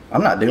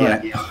 I'm not doing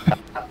it.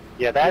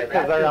 Yeah, that's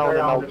because they're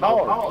on the no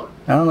cars.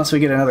 Not unless we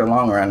get another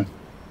long run.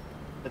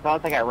 It's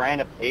not like I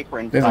ran up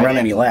apron. We haven't run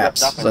any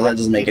laps, so that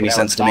doesn't make any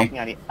sense to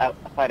me.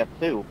 Outside of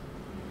 2.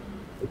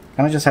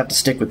 Kind of just have to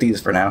stick with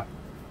these for now.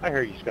 I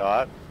hear you,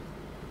 Scott.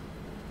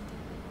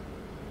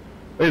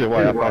 Either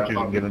way, I thought you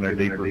was going to get in there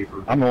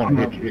deeper. I'm the one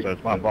who hit you, so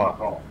it's my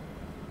fault.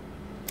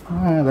 The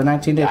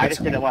 19-day I pit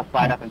just didn't want to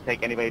slide up and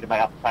take anybody to my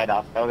outside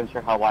off. I wasn't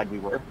sure how wide we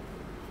were.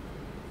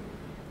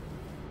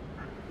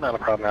 Not a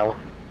problem, Alan.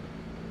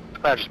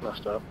 I just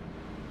messed up.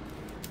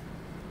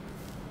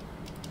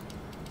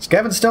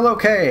 Skevin's still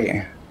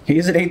okay.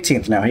 He's at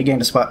 18th now. He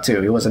gained a spot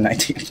too. He was at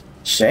 19th.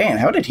 Shane,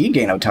 how did he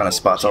gain a ton of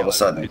spots all of a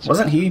sudden?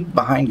 Wasn't he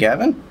behind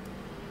Gavin?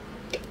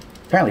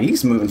 Apparently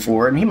he's moving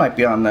forward, and he might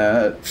be on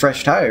the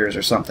fresh tires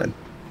or something.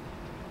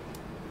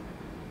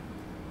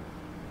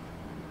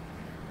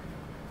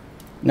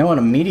 No one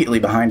immediately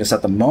behind us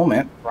at the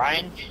moment.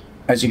 Brian?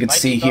 As you can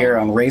see here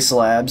on Race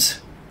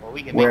Labs, Well,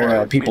 we can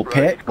where people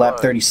pit, lap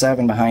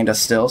 37 behind us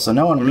still, so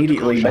no one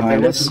immediately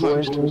behind us.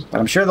 But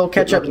I'm sure they'll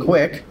catch up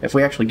quick if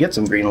we actually get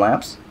some green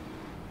laps.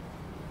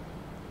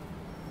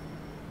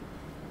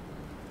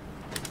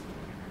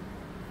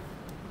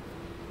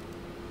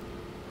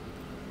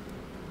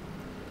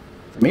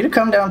 For me to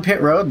come down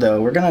pit road,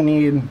 though, we're going to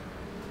need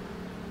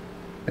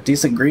a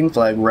decent green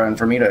flag run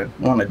for me to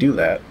want to do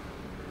that.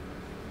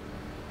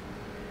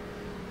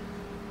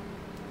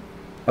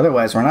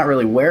 Otherwise, we're not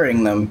really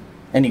wearing them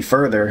any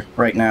further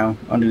right now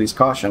under these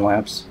caution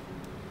laps.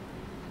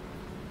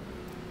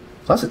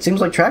 Plus, it seems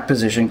like track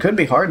position could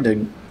be hard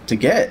to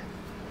get.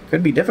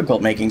 Could be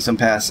difficult making some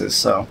passes,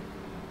 so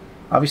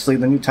obviously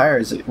the new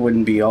tires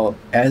wouldn't be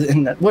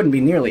wouldn't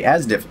be nearly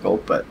as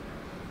difficult, but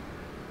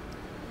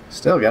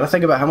still, got to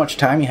think about how much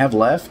time you have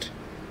left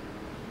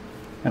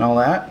and all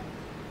that.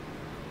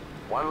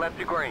 1 lap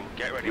to green.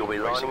 Get ready. You'll be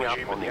lining up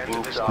on the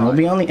inside. And we'll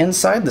be on the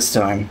inside this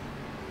time.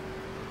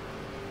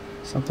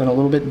 Something a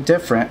little bit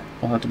different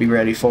we'll have to be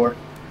ready for.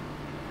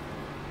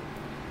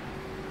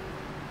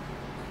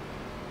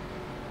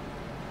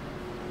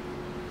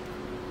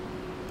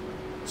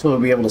 So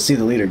we'll be able to see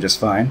the leader just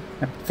fine.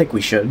 I think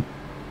we should.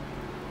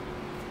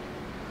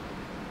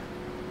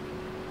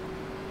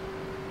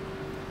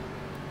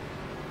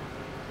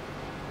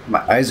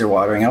 My eyes are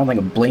watering. I don't think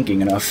I'm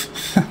blinking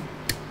enough.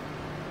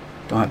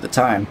 Don't have the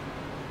time.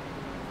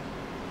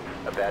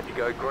 About to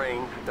go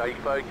green. Stay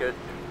focused.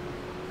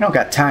 I don't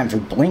got time for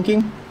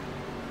blinking.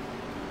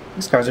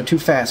 These cars are too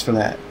fast for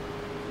that.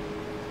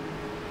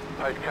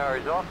 Post car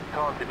is off.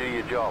 Time to do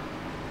your job.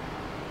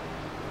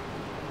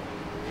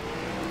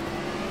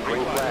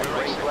 Green flag,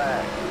 green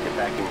flag. Get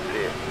back in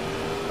fifth.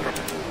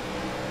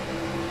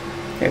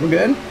 Okay, we're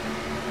good.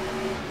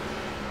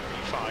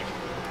 P5.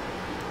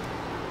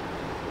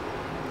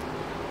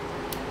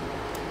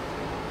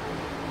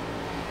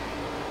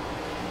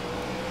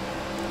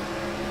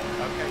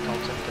 Okay,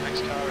 Colton, the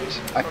next car is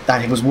please.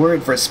 I was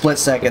worried for a split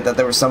second that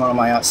there was someone on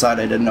my outside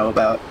I didn't know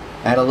about.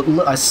 I had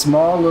a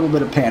small little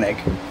bit of panic.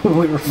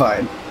 We were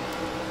fine.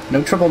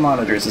 No triple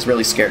monitors is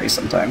really scary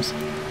sometimes.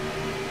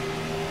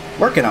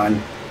 Working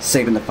on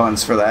saving the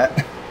funds for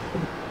that.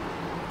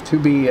 To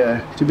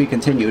be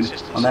continued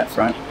on that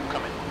front.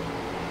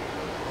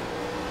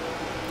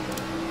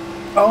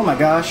 Oh my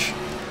gosh.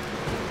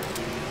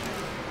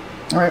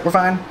 Alright, we're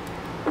fine.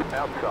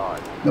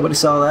 Outside. Nobody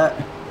saw that.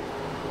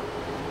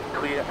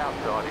 Clear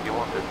outside if you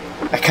want it.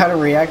 I kind of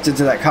reacted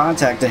to that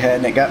contact ahead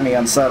and it got me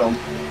unsettled.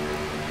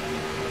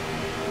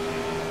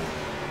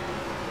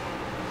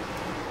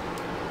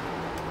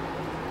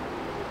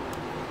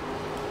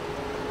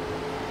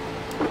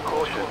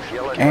 Caution,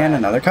 yellow And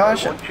another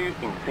caution. want you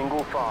in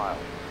single file.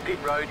 Pit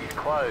road is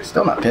closed.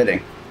 Still not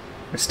pitting.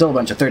 There's still a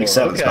bunch of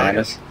 37s behind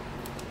us.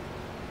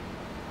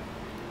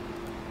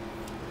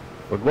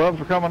 The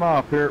gloves are coming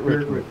off here at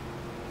Richmond.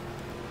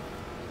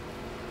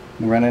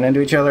 We're running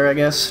into each other, I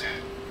guess.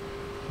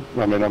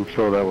 I mean, I'm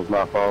sure that was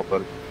my fault,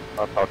 but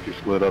I thought you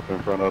split up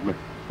in front of me.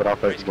 But I'll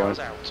take Race the blame. cars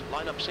out.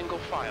 Line up single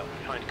file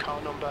behind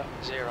car number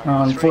 0.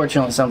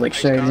 Unfortunately, it sounds like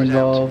Shane's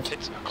involved.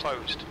 Pits are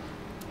closed.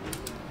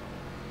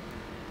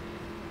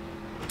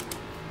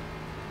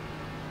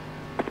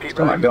 Pit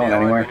Still not road going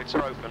now anywhere. Pits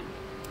are open.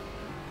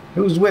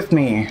 Who's with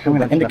me? I'm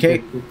going to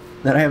indicate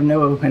that I have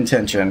no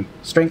intention.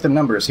 Strength in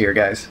numbers here,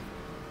 guys.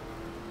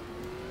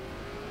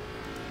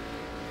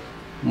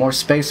 More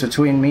space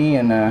between me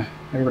and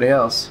everybody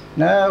else.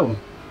 No!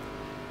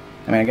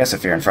 I mean, I guess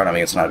if you're in front of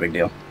me, it's not a big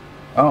deal.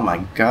 Oh my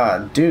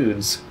god,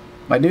 dudes.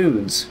 My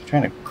dudes.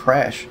 Trying to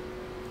crash.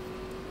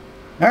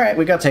 Alright,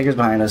 we got takers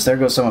behind us. There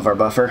goes some of our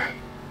buffer.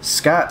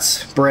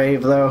 Scott's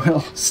brave, though.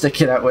 He'll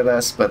stick it out with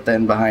us, but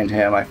then behind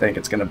him, I think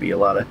it's going to be a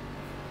lot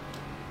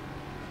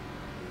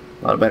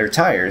of better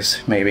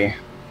tires, maybe.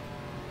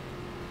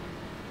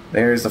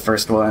 There's the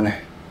first one.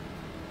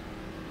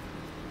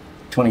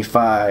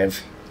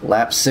 25.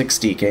 Lap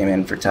 60 came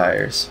in for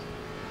tires.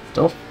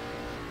 Still?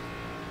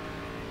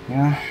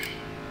 Yeah.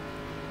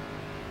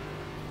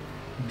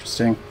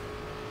 Interesting.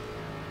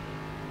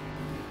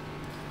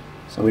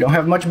 So we don't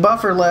have much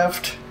buffer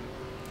left.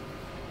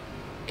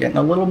 Getting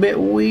a little bit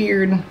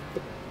weird.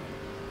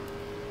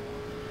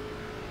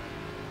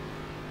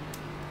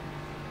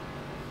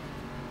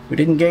 We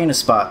didn't gain a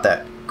spot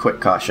that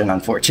quick caution,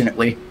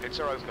 unfortunately. Pits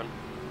are open.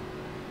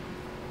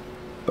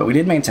 But we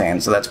did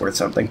maintain, so that's worth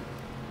something.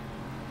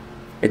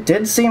 It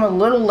did seem a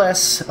little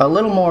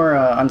more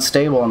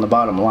unstable on the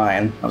bottom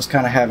line. I was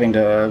kind of having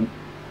to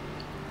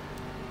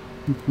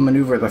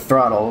maneuver the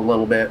throttle a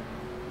little bit.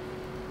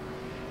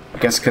 I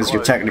guess because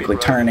you're technically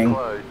turning,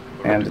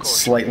 and it's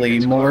slightly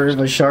more of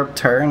a sharp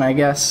turn, I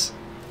guess.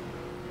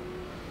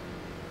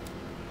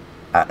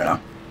 I don't know.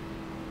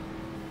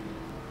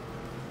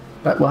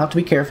 But we'll have to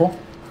be careful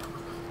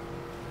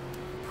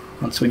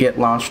once we get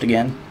launched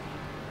again.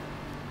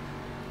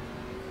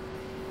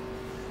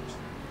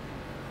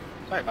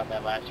 Sorry about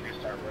that last year's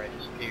start race.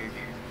 Huge.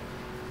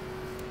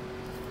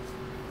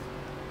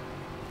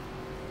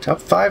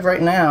 Top 5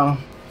 right now.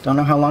 Don't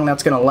know how long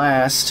that's going to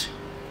last,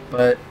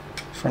 but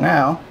for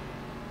now,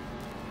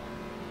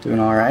 doing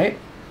alright.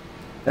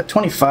 That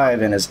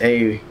 25 in his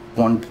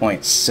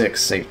A1.6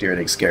 safety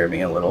rating scared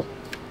me a little.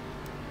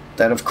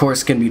 That of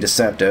course can be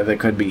deceptive. It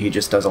could be he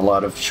just does a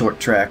lot of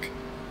short track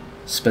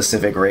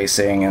specific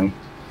racing, and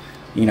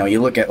you know, you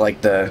look at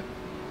like the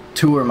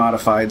tour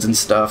modifieds and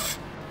stuff,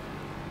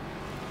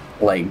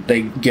 like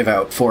they give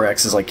out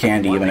 4X's like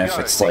candy even if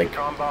it's like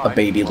a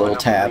baby little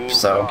tap,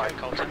 so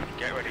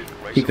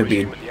he could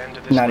be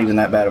not even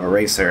that bad of a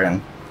racer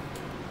and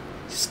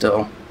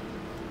still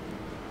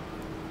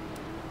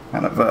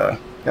kind of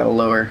got a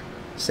lower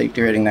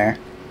safety rating there.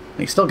 And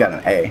he still got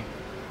an A,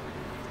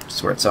 which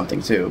is worth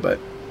something too, but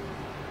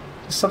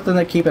just something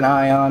to keep an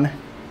eye on.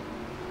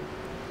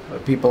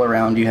 What people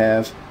around you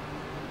have.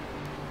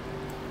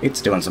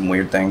 It's doing some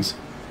weird things.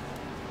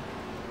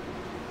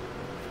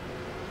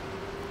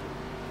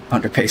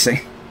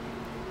 Underpacing.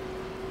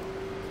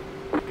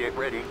 Get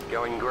ready,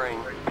 going green.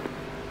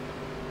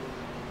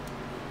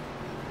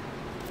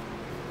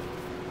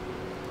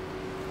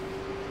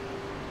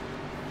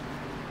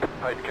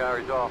 Pace car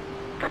is off.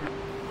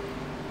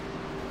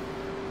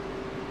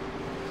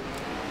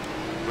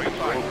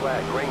 Green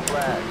flag, green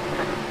flag.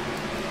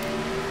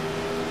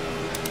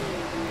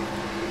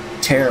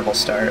 Terrible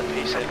start.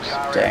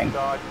 P6. Dang.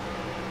 Outside.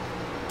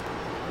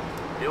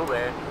 Still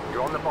there.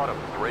 You're on the bottom.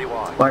 3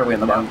 wide. Why are we in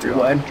the bottom 3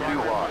 wide? 2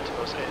 wide.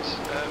 Was his.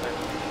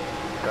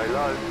 Go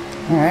low.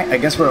 Alright, I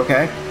guess we're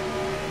okay.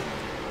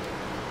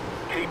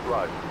 Keep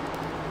low.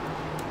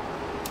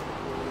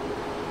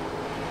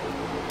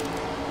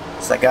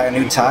 It's that guy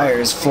new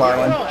tires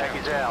flying. Flag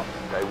is out.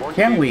 They want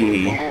Can you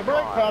we? in single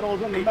file.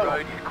 Pit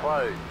road is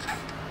closed.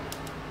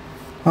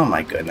 Oh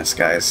my goodness,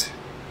 guys.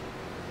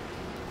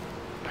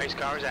 Pace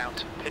car is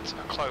out. Pits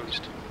are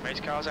closed. Race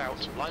cars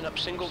out. Line up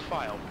single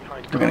file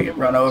behind We're gonna get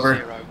run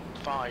over.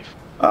 0-5.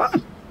 Ah,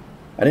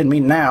 I didn't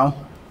mean now.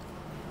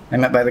 I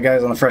meant by the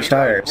guys on the fresh Pit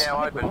road tires. is now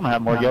I'm open. gonna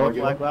have more yellow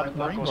flag laps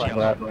than Of green course, flag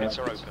yellow. laps. Pits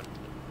are open.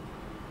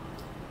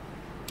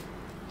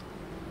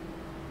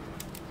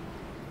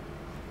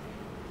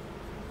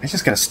 I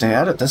just gotta stay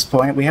out at this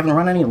point. We haven't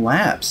run any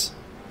laps.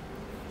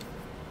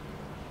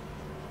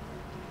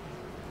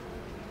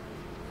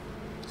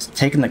 Just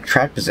taking the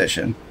track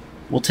position.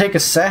 We'll take a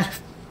set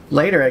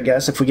later, I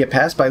guess, if we get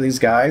passed by these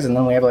guys, and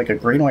then we have like a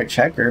green-white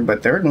checker,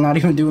 but they're not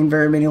even doing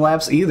very many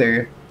laps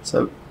either.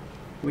 So,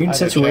 weird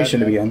situation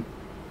to be in.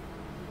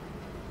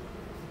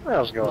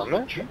 How's it going,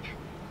 Mitch?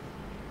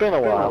 Been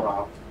a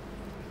while.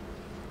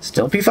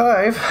 Still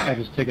P5.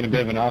 I'm just taking a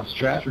bit of an off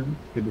strap. Good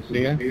to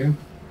see you.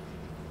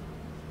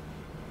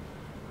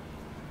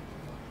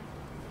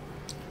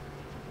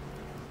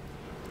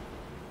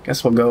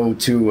 Guess we'll go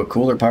to a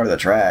cooler part of the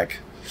track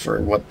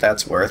for what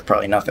that's worth.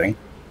 Probably nothing.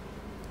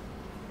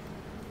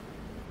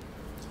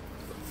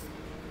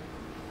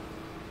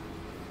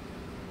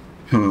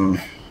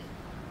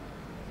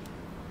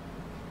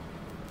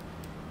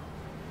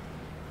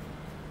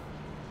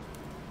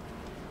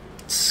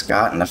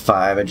 Scott in the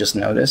 5, I just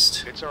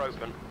noticed. Pits are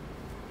open.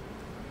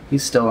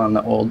 He's still on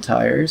the old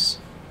tires.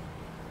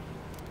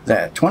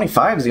 That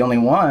 25 is the only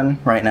one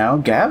right now.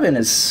 Gavin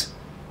is...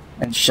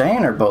 and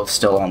Shane are both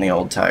still on the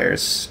old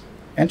tires.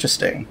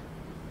 Interesting.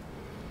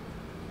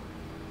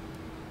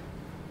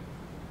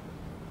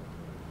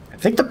 I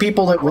think the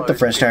people that with the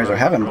fresh tires are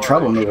having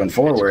trouble moving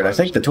forward. I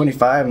think the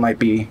 25 might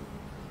be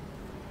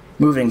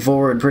moving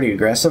forward pretty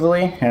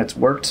aggressively, and it's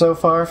worked so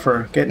far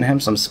for getting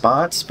him some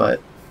spots, but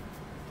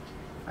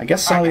I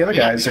guess some of the other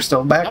guys are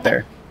still back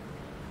there.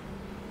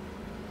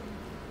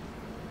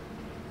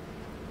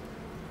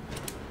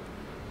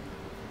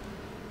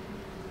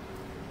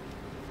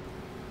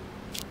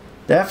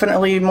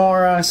 Definitely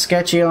more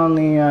sketchy on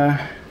the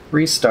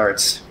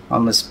restarts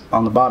on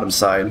the bottom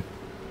side.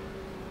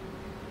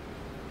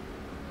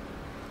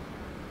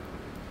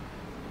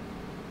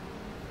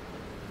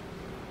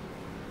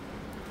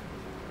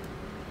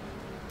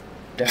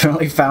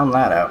 Definitely found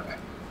that out.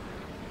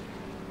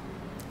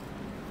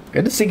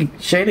 Good to see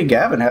Shane and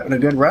Gavin having a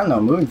good run though,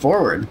 moving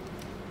forward.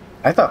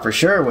 I thought for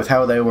sure with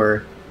how they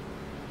were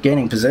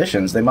gaining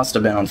positions, they must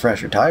have been on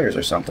fresher tires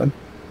or something.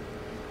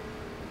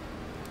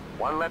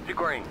 One lap to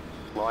green.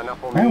 Line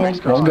up on the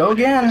Alright, we'll go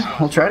again.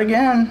 We'll try it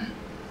again.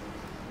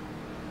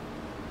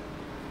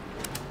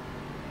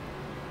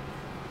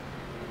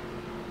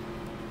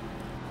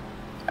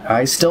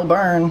 Eyes still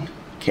burn.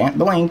 Can't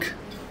blink.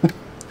 At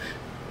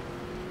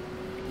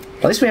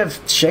least we have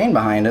Shane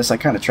behind us. I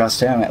kind of trust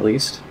him, at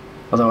least.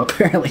 Although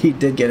apparently he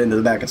did get into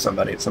the back of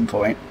somebody at some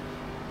point.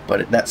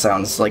 But that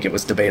sounds like it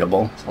was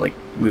debatable. Like,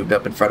 moved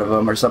up in front of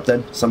him or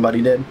something.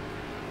 Somebody did.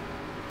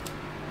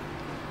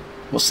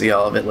 We'll see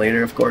all of it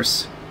later, of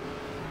course.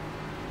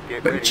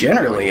 But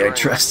generally, I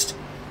trust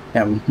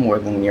him more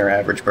than your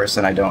average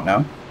person I don't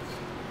know.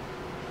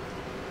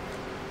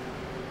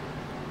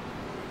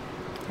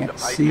 Can't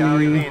see...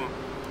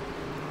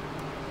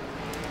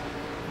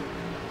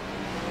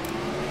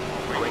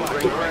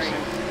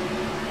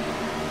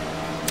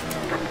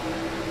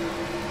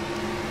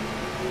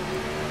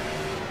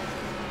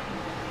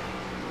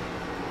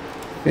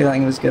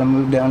 Feeling he was gonna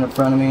move down in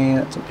front of me,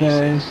 that's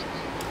okay.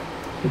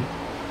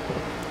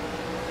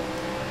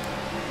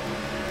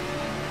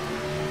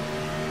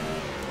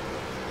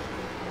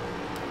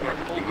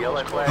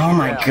 Oh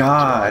my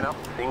god.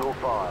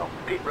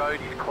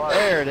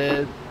 There it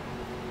is.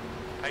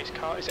 Pace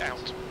car is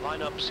out.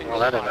 Line up single.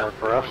 Well, that didn't work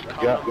for us.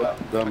 Yeah,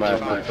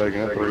 dumbass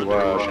taking it 3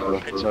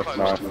 wide. That's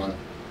nice.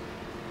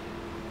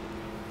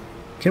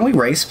 Can we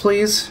race,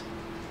 please?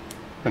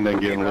 And then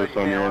getting loose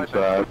on your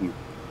inside and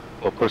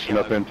or pushing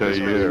up into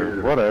you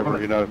or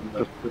whatever, you know,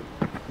 just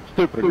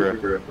stupid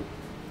aggressive.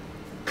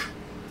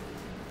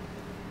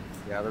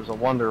 Yeah, there's a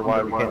wonder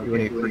why we can't do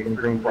any freaking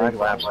green flag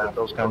laps with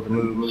those kinds of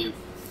moves.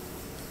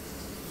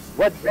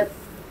 What did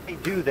he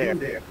do there?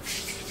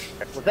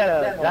 Was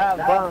that a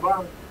dive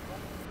bomb?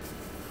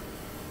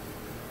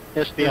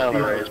 Just be on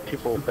the race.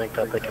 People think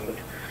that they can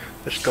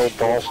just go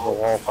balls to the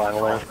wall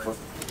finally.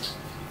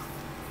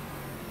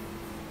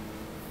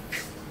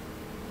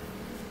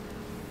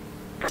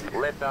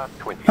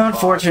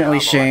 Unfortunately,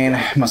 Shane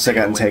must have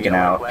gotten taken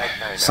out.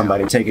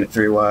 Somebody taking it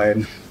 3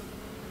 wide.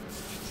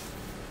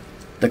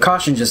 The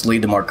caution just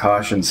lead to more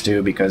cautions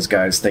too, because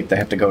guys think they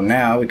have to go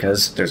now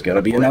because there's going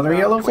to be another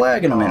yellow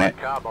flag in a minute.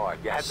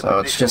 So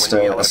it's just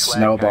a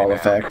snowball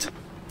effect,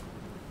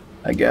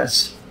 I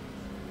guess.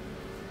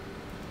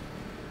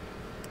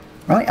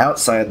 On the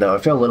outside though, I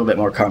feel a little bit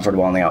more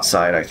comfortable on the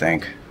outside, I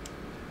think.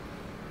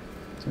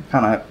 So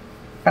kind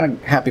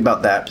of happy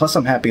about that. Plus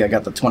I'm happy I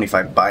got the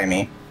 25 by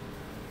me.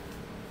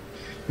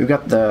 We've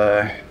got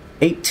the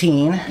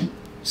 18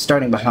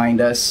 starting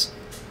behind us,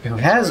 who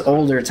has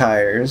older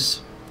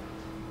tires,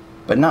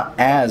 but not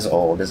as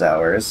old as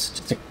ours.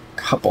 Just a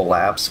couple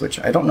laps, which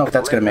I don't know if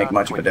that's going to make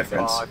much of a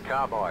difference.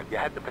 You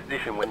had the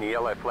position when the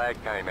yellow flag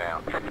came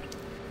out.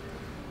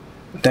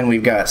 Then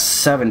we've got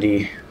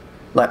 70,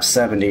 lap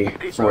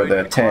 70 for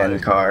the 10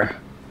 car.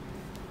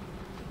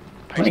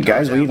 How many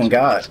guys we even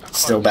got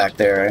still back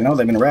there? I know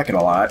they've been wrecking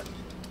a lot.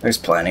 There's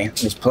plenty.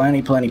 There's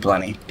plenty.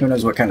 Who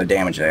knows what kind of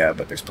damage they have,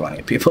 but there's plenty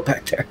of people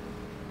back there.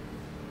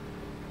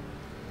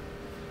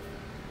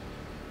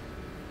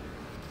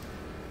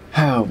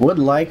 Oh would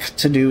like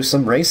to do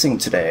some racing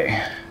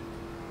today.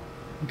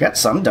 Got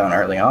some done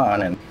early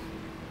on, and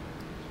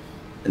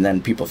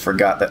then people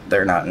forgot that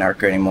they're not in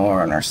ARC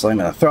anymore and are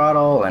slamming the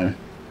throttle, and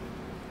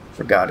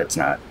forgot it's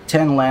not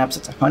 10 laps,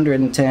 it's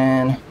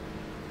 110.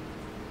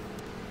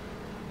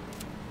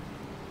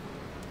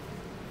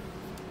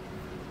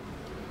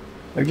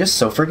 They're just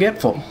so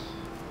forgetful.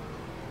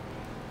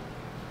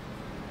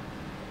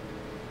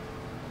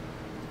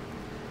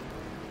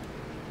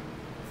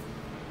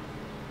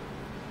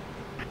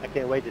 I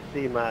can't wait to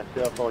see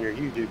myself on your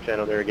YouTube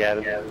channel there,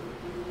 Gavin.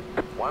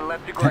 1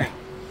 lap to green.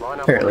 Line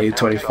up. Apparently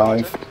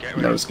 25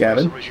 knows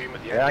Gavin.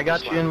 Yeah, I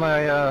got you in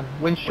my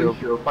windshield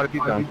quite a few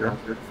times here.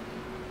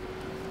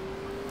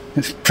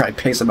 Probably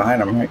pacing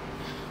behind him, right?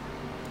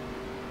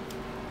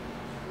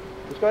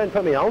 Just go ahead and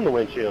put me on the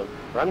windshield.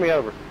 Run me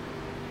over.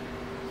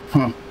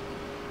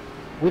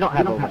 We don't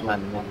have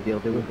overtime in this deal,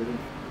 do we?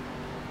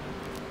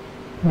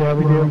 Yeah,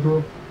 we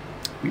do.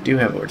 We do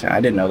have overtime.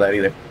 I didn't know that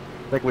either. I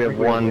think we have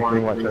one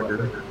green light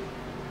checker.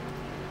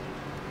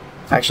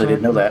 I actually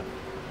didn't know that.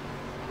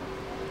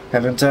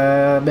 Haven't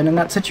been in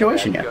that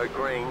situation yet. Go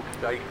green.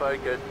 Stay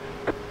focused.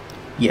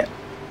 Yet.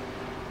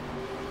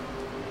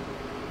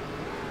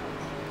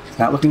 It's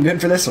not looking good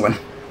for this one.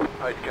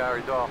 Pace car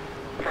is off.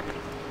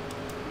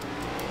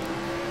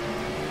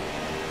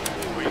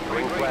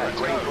 Green flag.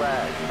 Green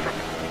flag.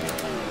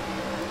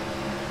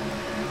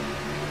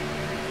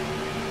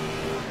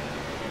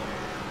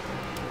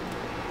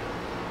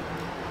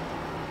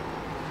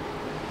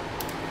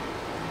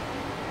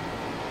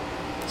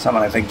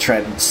 Someone, I think,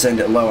 tried to send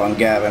it low on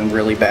Gavin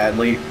really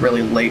badly.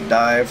 Really late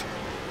dive.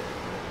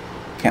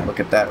 Can't look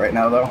at that right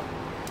now, though.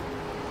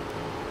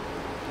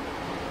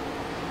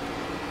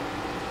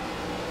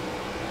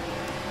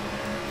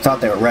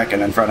 Thought they were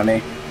wrecking in front of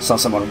me. Saw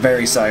someone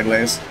very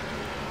sideways.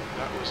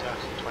 That was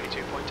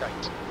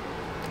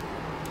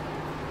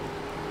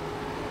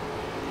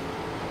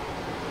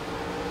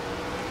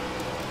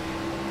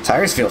 22.8.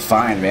 Tires feel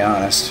fine, to be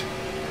honest.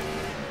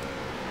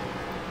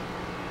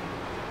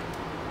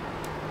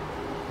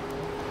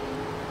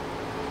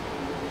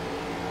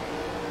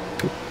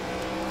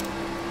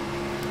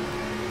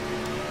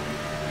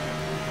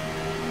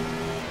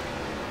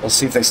 We'll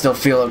see if they still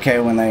feel okay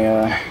when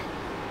they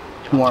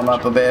warm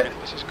up a bit.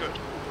 This is good.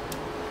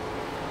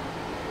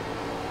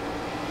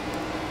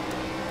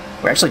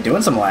 We're actually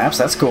doing some laps,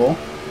 that's cool.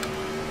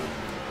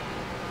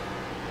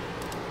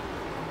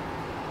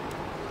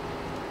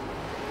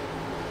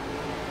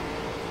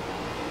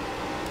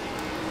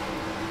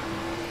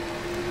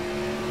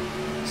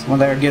 Someone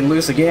there getting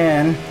loose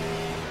again.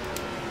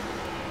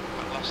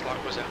 That last lap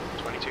was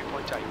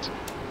 22.8.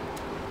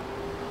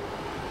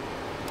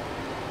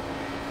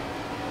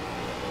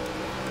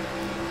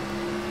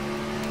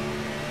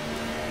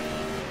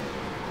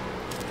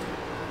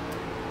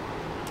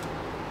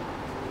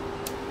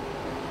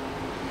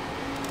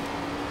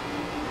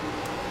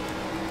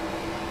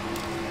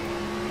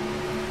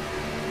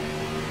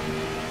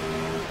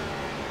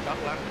 That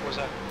lap was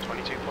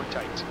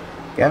 22.8.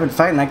 Gavin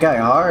fighting that guy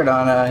hard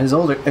on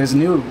his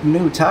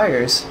new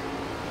tires.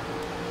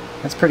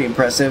 That's pretty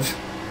impressive.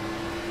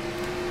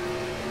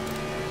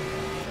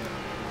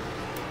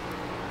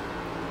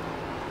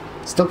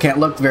 Still can't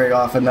look very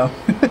often though.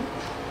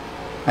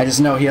 I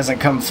just know he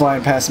hasn't come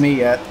flying past me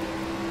yet.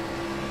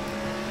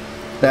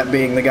 That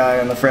being the guy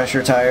on the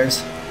fresher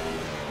tires.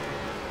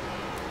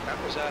 That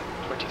was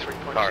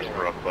 23.0. Car's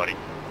broke, buddy.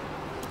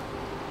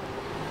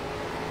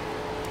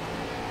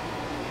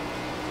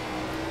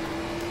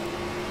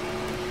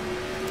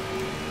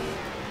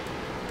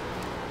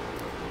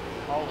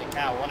 Holy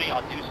cow, one of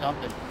y'all do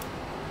something.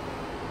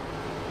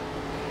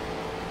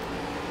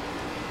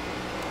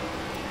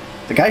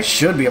 The guy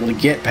should be able to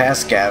get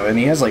past Gavin.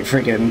 He has like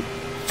freaking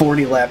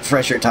 40 lap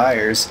fresher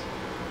tires.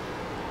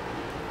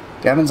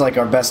 Gavin's like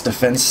our best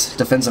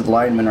defensive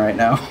lineman right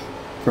now,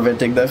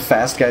 preventing the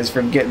fast guys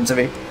from getting to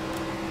me.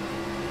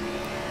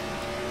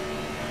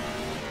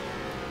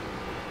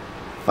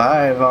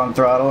 5 on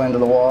throttle into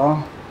the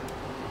wall.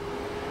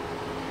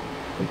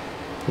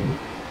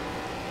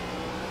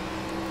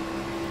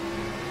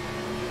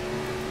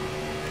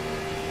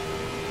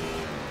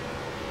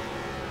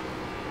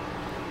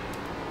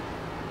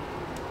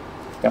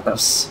 Got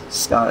this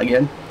Scott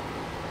again.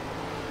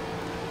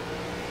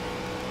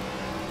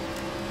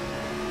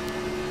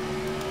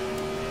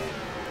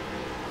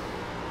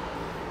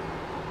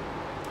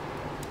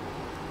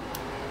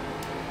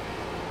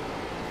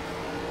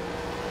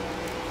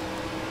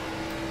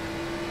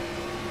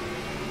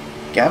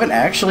 Gavin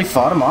actually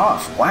fought him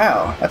off.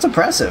 Wow, that's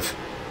impressive.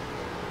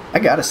 I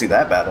gotta see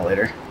that battle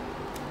later.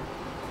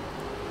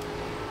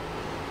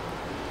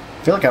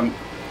 I feel like I'm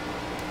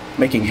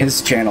making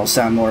his channel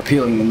sound more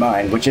appealing than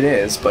mine, which it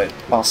is, but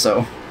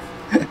also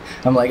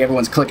I'm like,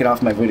 everyone's clicking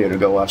off my video to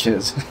go watch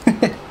his.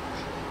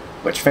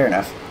 Which, fair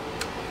enough.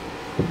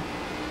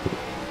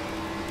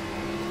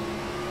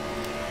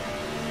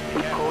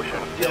 Caution.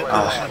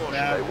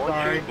 They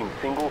want you in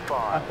single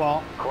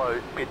file.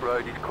 Closed. Pit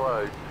road is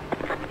closed.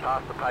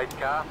 Pass the pace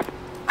car.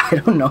 I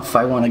don't know if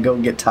I want to go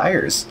get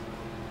tires.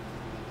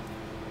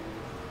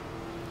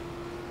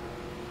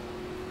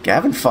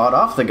 Gavin fought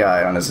off the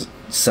guy on his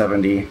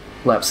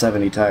lap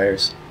 70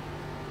 tires.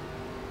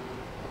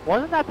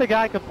 Wasn't that the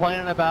guy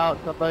complaining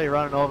about somebody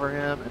running over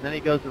him, and then he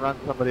goes to run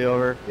somebody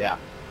over? Yeah.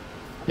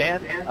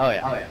 Dan? Oh,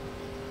 yeah.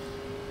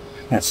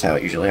 That's how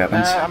it usually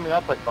happens. I mean,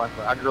 that's like fun.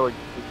 I really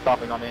was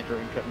stopping on entry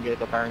and couldn't get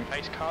the bearing.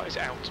 Pace car is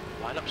out.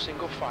 Line up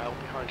single file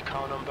behind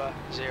car number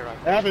 0.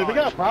 Yeah, but we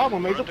got a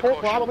problem. Major port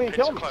problem in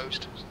killing.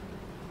 Closed.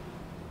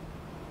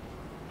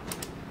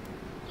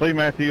 See,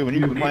 Matthew, when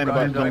you complain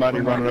about somebody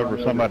running over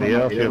somebody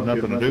else you have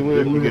nothing to do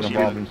with, you get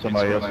involved in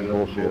somebody else's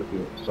bullshit.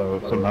 So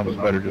sometimes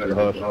it's better just to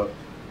hush.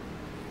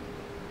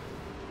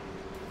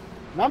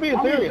 I'm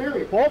being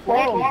serious. Full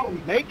throttle.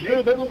 Make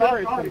sure this car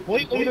is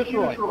completely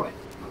destroyed.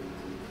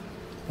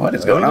 What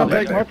is going on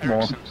back there? Much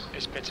more.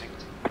 Is pitting.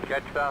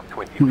 Catch start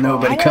 25.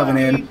 Nobody coming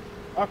in.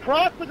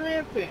 Across the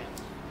grandstand.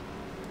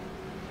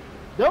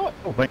 Do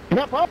it.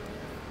 No problem.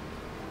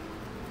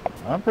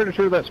 I'm pretty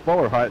sure that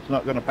spoiler height's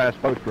not going to pass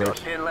post Got race.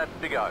 10 laps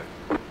to go.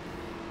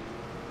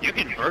 You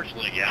can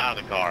virtually get out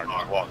of the car and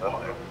just walk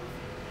up there.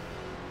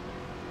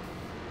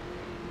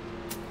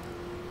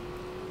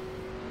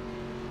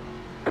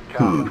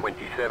 Car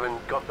 27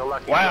 got the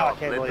lucky Wow, dog. I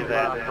can't Led believe the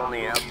that. last on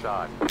the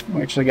outside.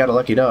 We actually got a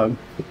lucky dog.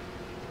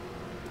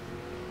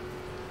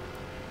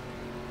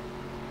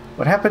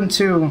 What happened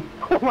to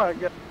Oh my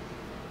god.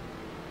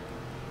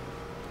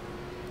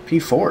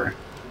 P4?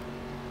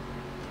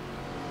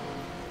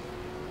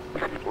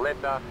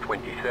 Letter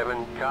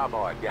 27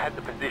 carbide. You had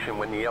the position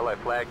when the yellow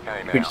flag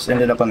came We out. just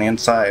ended up on the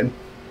inside.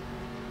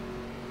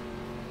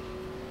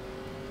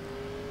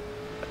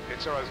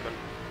 It's open.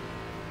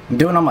 I'm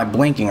doing all my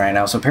blinking right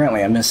now, so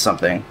apparently I missed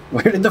something.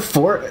 Where did the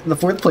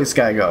fourth place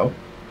guy go?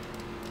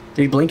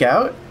 Did he blink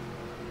out?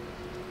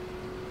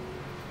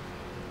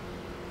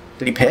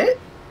 Did he pit?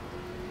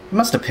 He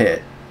must have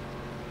pit.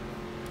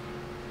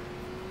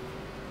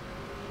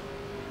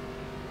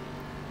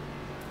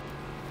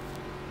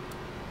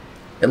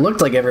 It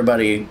looked like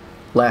everybody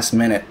last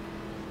minute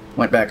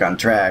went back on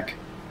track.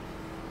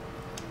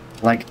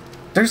 Like,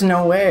 there's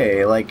no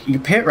way. Like, you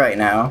pit right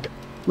now.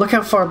 Look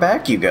how far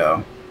back you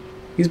go.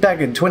 He's back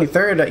in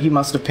 23rd. He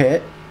must have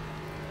pit.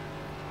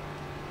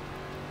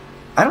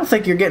 I don't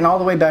think you're getting all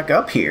the way back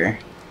up here.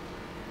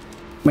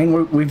 I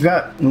mean, we've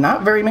got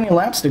not very many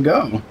laps to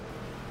go.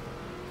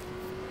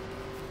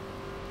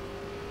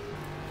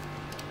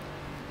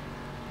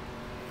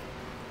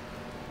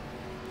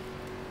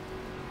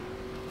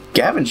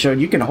 Gavin showed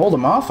you can hold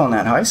him off on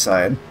that high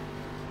side.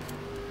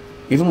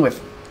 Even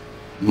with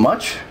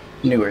much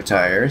newer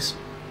tires.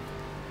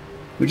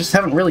 We just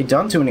haven't really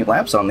done too many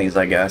laps on these,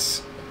 I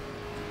guess.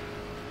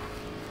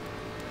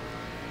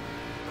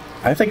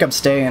 I think I'm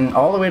staying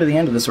all the way to the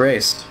end of this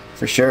race,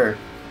 for sure.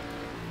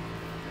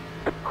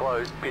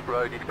 Closed. Pit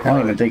road is I don't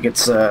even closed. think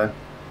it's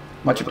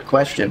much of a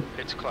question.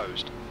 It's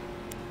closed.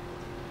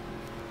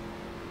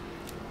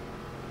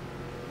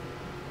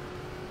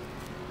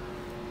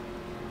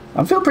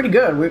 I'm feeling pretty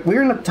good.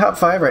 We're in the top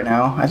 5 right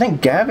now. I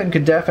think Gavin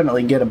could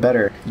definitely get a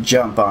better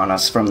jump on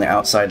us from the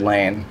outside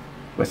lane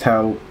with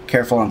how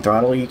careful on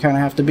throttle you kind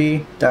of have to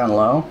be down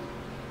low.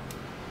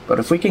 But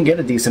if we can get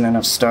a decent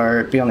enough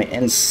start, be on the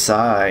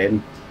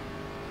inside,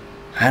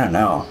 I don't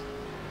know.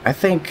 I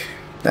think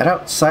that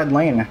outside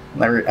lane,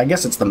 I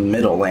guess it's the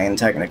middle lane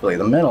technically.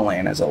 The middle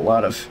lane has a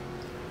lot of speed.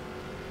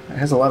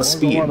 There's a lot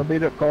of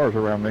beat up cars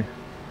around me.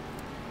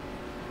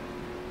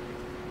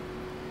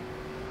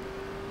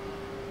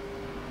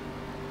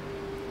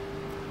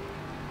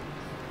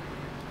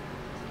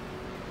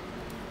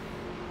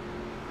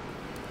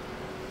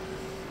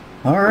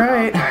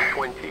 Alright.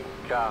 20.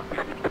 Car.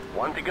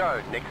 1 to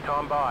go. Next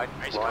time by.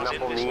 Line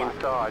up on the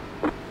inside.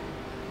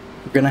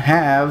 We're gonna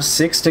have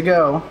 6 to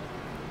go.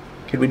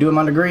 Could we do them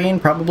under green?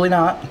 Probably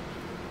not.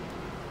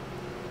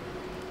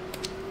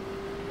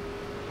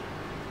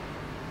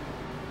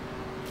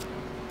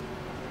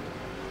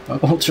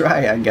 But we'll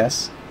try, I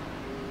guess.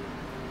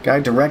 Guy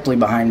directly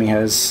behind me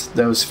has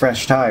those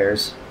fresh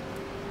tires.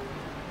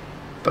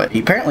 But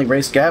he apparently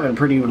raced Gavin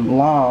pretty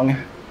long,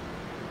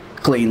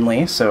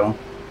 cleanly, so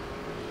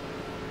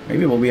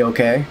maybe we'll be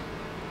okay.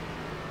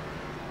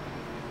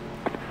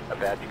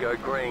 About to go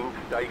green.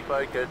 Stay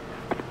focused.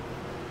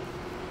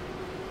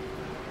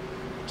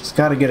 Just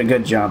gotta get a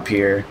good jump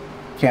here.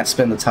 Can't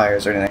spin the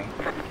tires or anything.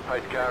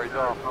 Post car is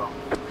off.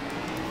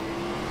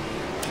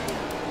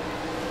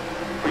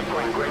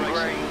 Green, green,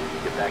 green.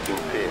 Get back in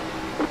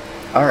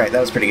fifth. Alright,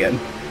 that was pretty good.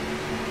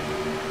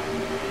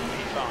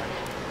 P5.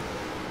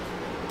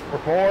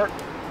 Report.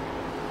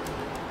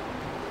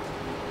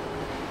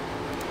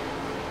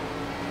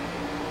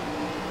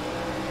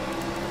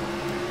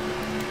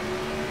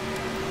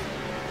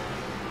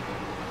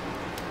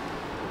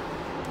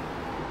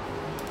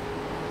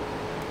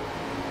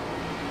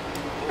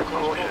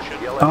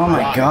 Oh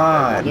my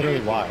god.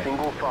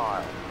 Single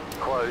file.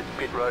 Closed.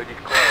 Pit road is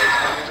closed.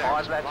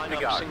 5 laps Line to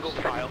up go. single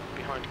file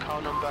behind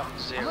car number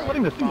 0. I'm not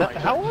letting this.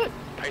 How what?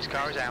 Pace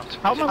car is out.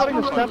 How am I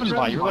letting this 7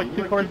 by? You're like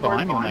 2 cars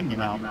behind me when I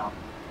came out.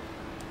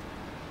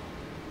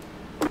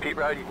 Pit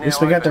road is now At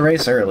least we got the open.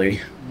 race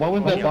early. What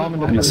was that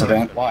bomb In this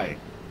event. Why?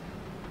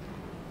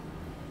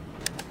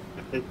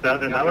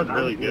 That was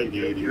really good,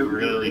 dude. You're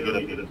really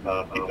good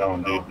at keep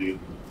going, dude.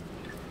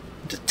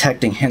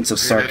 Detecting hints of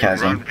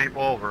sarcasm Run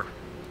people over.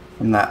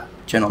 from that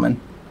gentleman.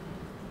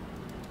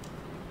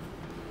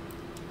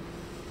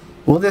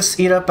 Will this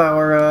eat up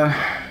our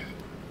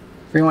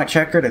green white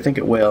checkered? I think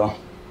it will.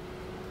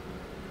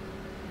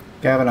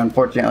 Gavin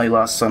unfortunately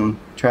lost some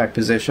track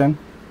position.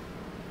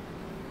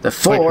 The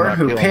 4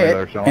 who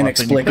pit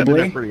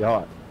inexplicably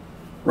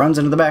runs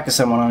into the back of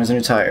someone on his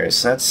new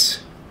tires.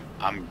 That's...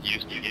 I'm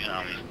used to getting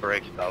on these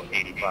brakes about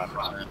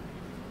 85%.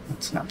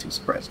 That's not too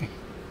surprising.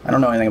 I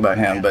don't know anything about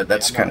him, but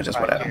that's kind of just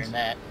what happens.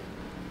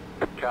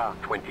 Car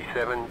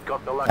 27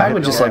 got the I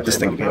would just like this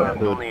thing to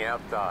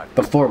go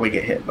before we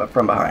get hit, but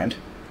from behind.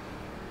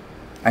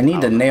 I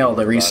need to nail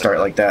the restart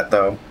like that,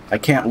 though. I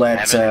can't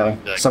let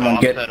someone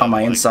get on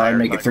my inside,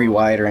 make it 3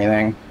 wide or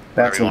anything.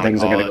 That's when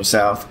things are going to go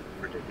south.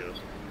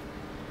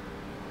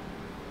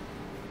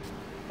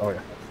 Oh,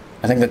 yeah.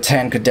 I think the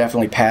 10 could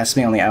definitely pass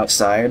me on the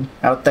outside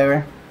out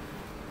there.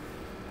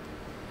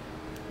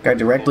 Guy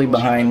directly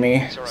behind me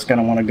is going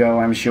to want to go,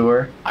 I'm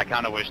sure. I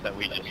kind of wish that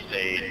we just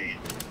stayed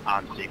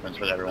on sequence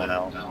with everyone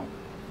else.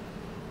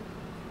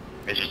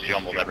 It just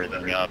jumbled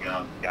everything up.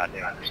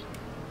 Goddamn.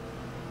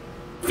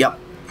 Yep.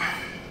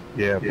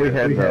 Yeah, if we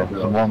had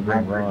some long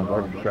green runs,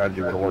 our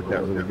strategy would have worked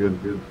out really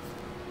good.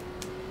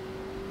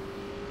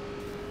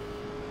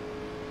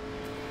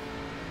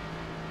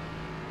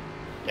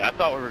 Yeah, I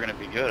thought we were going to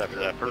be good after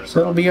that first.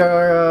 So it'll be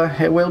our,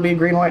 it will be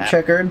green-white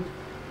checkered.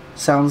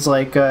 Sounds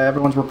like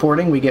everyone's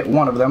reporting. We get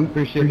one of them.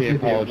 Appreciate the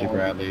apology,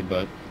 Bradley,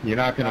 but you're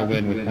not going to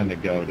win with 10 to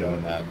go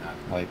doing that.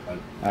 Like,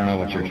 I don't know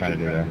what you're trying to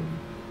do there.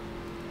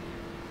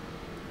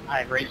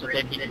 I've raced with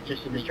him. He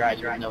consistently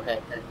drives around no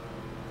head.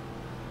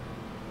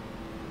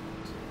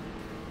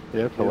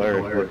 Yeah, it's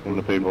hilarious listening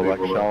to people like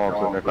Sean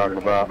sitting there talking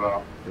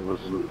about it was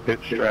pit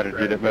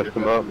strategy that messed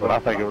him up, but I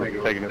think it was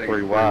taking it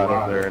 3 wide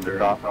up there in the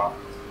top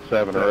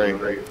 7 or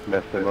 8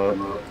 messed him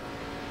up.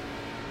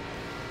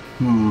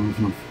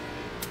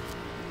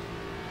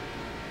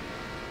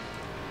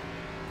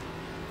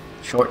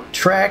 Short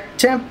track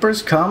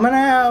tempers coming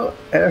out.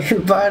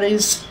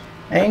 Everybody's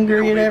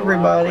angry at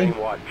everybody.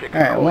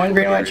 Alright, 1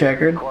 green white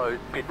checkered.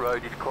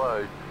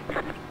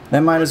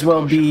 That might as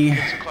well be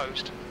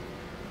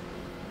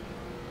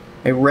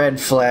a red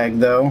flag,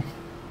 though,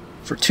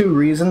 for 2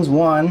 reasons.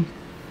 One,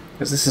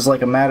 because this is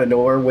like a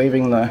matador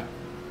waving the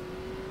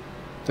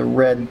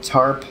red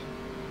tarp.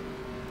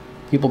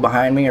 People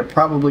behind me are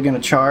probably going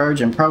to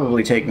charge and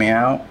probably take me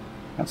out.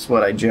 That's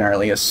what I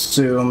generally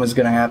assume is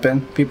going to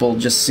happen. People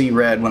just see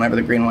red whenever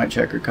the green-white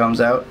checker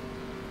comes out.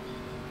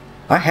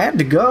 I had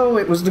to go.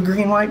 It was the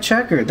green-white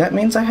checker. That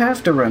means I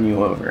have to run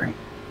you over.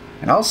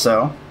 And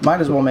also, might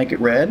as well make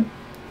it red,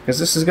 because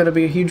this is going to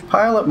be a huge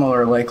pileup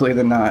more likely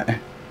than not.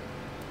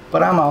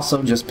 But I'm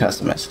also just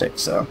pessimistic,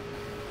 so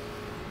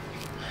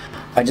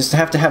I just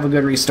have to have a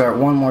good restart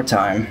one more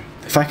time.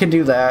 If I could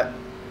do that,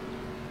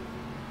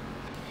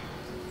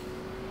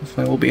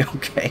 hopefully we'll be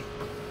okay.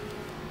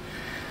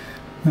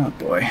 Oh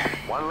boy.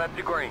 1 lap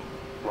to green.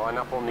 Line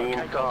up on the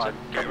inside.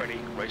 Get ready.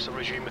 Race will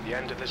resume at the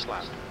end of this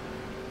lap.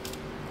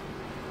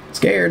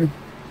 Scared.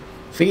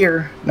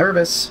 Fear.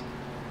 Nervous.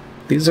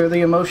 These are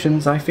the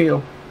emotions I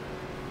feel.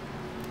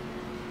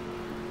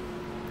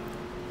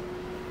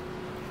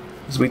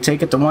 As we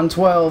take it to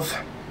 112.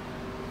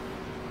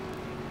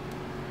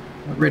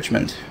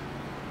 Richmond.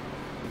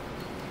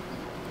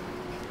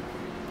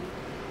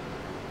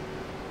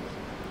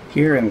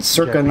 Here in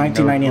circa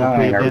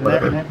 1999 or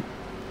whatever.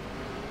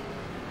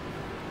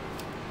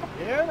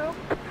 Yeah, no.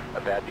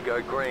 About to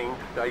go green.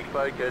 Stay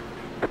focused.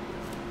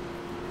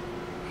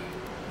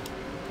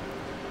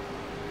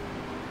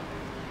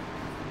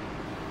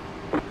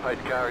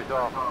 Pace car is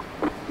off.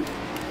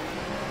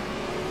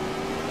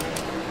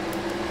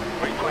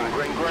 Green, green,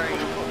 green, green.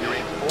 You're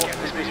in 4th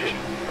position.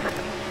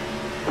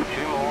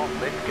 2 more.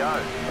 Let's go.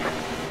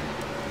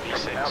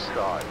 P6.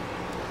 Outside.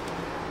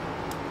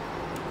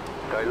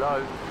 Go low.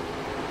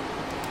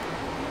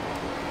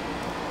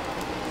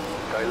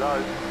 Go low.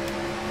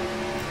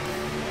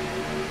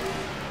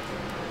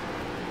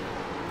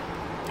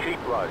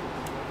 Keep low.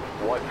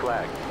 White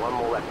flag. 1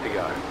 more lap to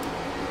go.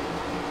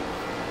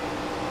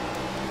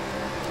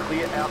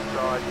 Clear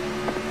outside.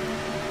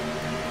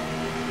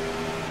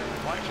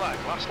 White flag,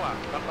 last lap.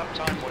 That lap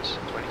time was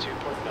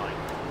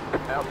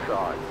 22.9.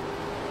 Outside.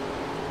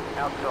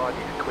 Outside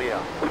is clear.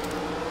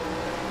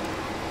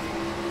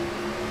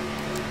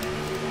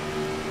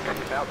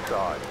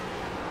 Outside.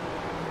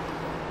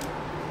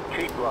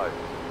 Keep low.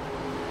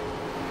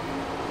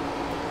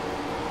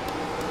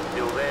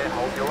 Still there,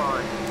 hold your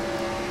line.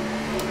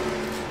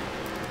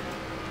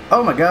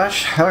 Oh my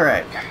gosh,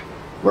 alright.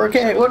 We're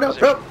okay. What up?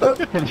 Oh, oh.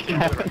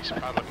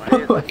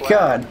 Oh my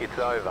god. It's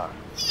over.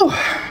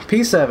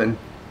 P7.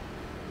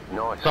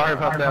 Nice. Sorry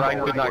about that, I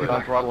could not get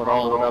on throttle at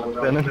all when I was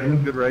finished.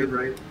 Good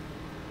race.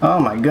 Oh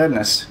my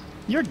goodness.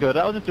 You're good.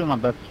 I was just doing my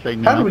best to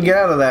straighten How did we get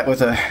out of that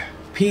with a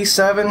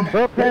P7?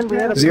 Well, Penn, we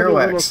had a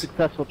 0x.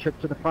 successful trip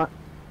to the front.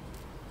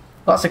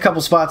 Lost a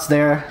couple spots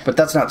there, but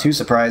that's not too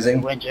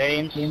surprising. When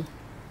James.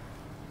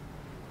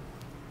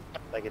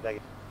 Thank you, thank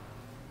you.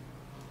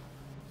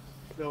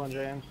 Going,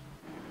 James.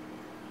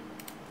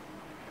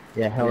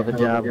 Yeah, hell of a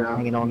job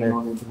hanging on there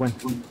to win.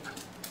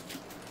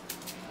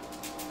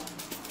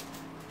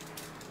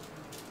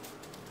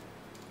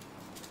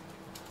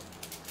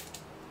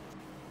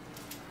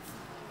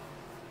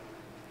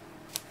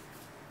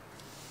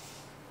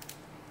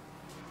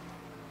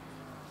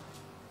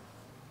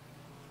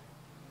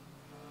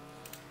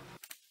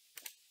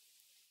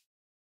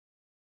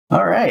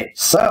 All right,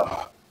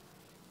 so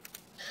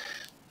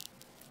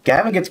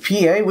Gavin gets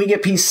PA, we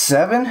get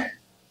P7.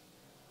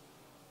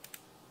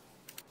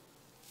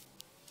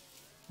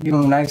 Give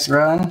him a nice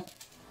run.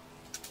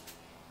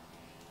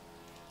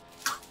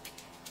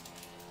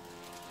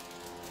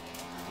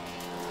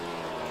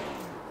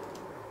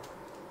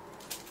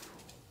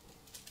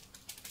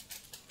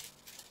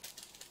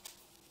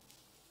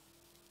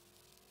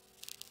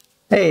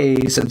 Hey,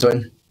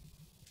 Simswin.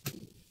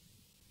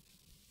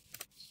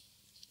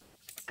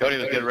 Cody,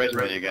 it was good racing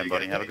with you again,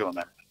 buddy. Have a good one,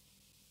 man.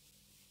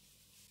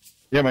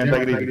 Yeah, man,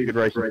 take it easy. Good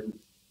racing.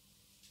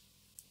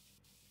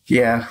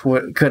 Yeah,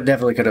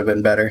 definitely could have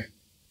been better.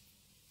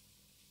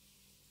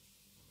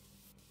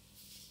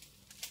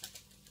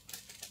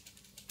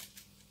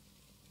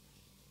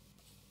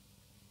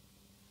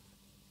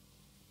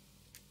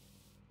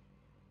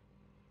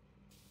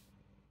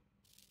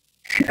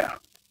 Yeah.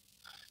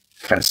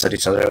 Kind of sent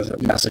each other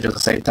a message at the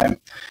same time.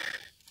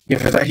 Yeah,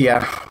 for that, yeah,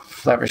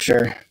 that for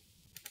sure.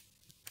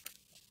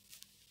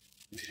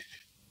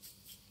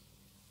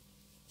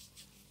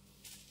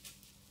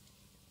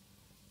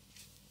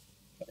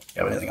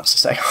 Got anything else to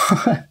say?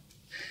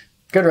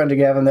 Good run to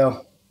Gavin,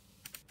 though.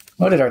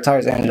 What did our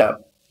tires end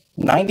up?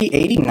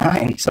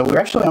 90-89, so we're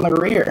actually on the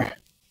rear.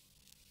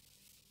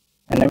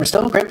 And they were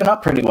still gripping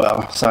up pretty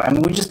well. So, I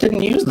mean, we just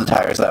didn't use the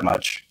tires that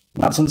much.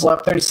 Not since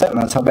lap 37.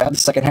 That's how bad the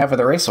second half of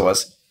the race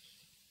was.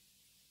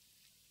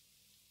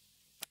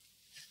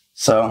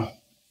 So, I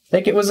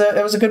think it was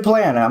a good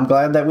plan. I'm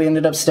glad that we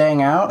ended up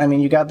staying out. I mean,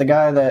 you got the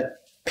guy that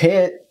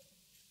pit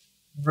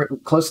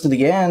close to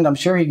the end. I'm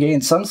sure he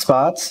gained some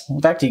spots.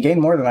 In fact, he gained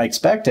more than I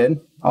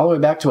expected. All the way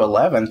back to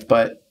 11th,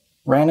 but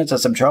ran into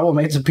some trouble,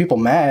 made some people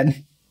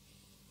mad.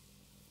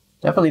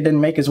 Definitely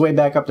didn't make his way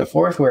back up to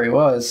 4th where he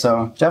was,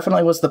 so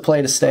definitely was the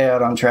play to stay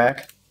out on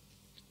track.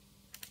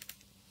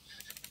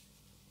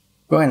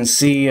 Go ahead and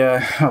see,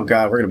 oh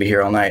god, we're going to be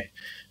here all night.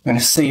 I'm going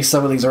to see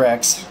some of these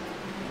wrecks.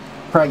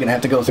 Probably going to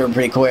have to go through them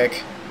pretty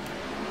quick.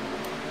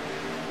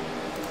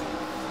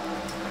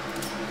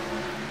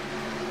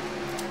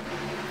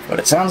 But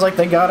it sounds like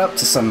they got up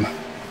to some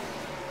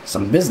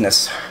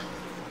business.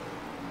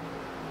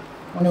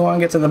 21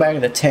 gets in the back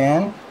of the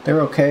 10.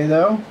 They're okay,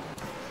 though.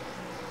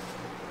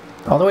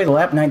 All the way to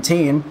lap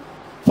 19.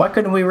 Why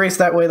couldn't we race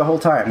that way the whole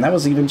time? That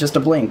was even just a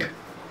blink.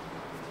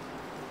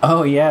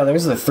 Oh yeah,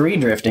 there's the 3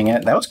 drifting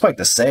it. That was quite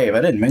the save. I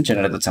didn't mention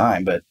it at the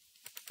time, but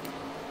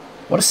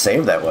what a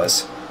save that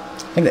was.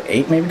 I think the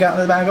 8 maybe got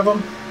in the back of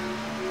them.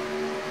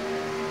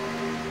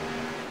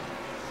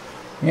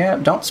 Yeah,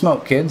 don't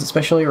smoke, kids,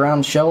 especially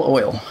around Shell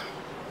oil.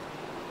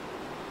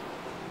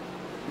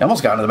 He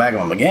almost got into the back of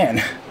them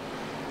again.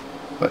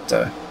 But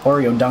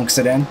Oreo dunks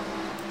it in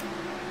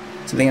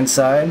to the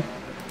inside.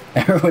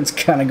 Everyone's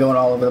kind of going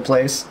all over the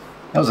place.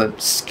 That was a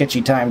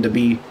sketchy time to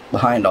be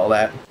behind all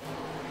that.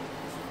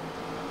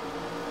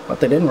 But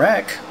they didn't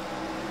wreck.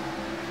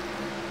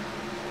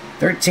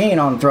 13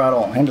 on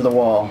throttle, into the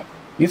wall.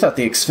 You thought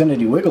the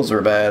Xfinity wiggles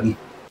were bad.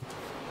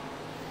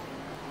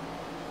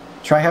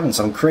 Try having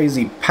some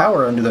crazy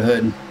power under the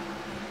hood.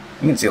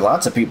 You can see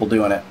lots of people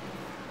doing it.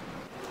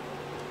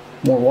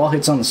 More wall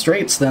hits on the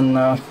straights than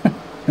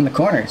in the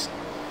corners.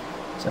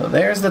 So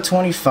there's the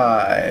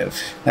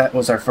 25. That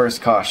was our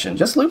first caution.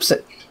 Just loops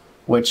it.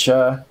 Which,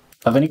 of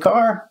any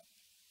car,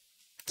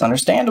 it's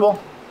understandable.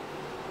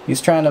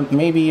 He's trying to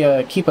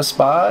maybe keep a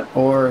spot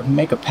or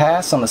make a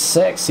pass on the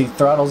 6. He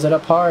throttles it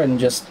up hard and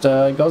just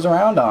goes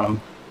around on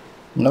him.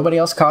 Nobody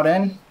else caught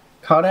in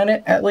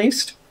it, at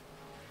least.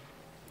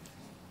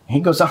 He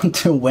goes on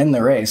to win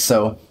the race.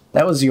 So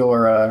that was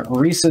your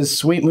Reese's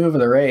sweet move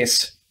of the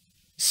race.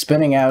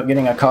 Spinning out,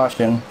 getting a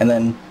caution, and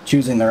then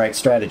choosing the right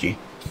strategy.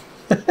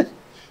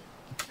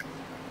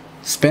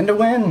 Spin to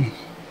win.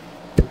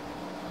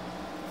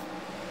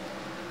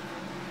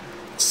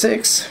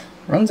 6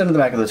 runs into the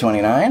back of the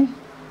 29.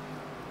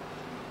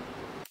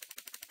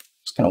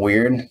 It's kind of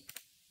weird.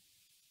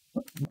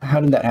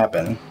 How did that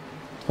happen?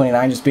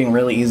 29 just being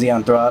really easy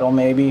on throttle,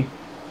 maybe?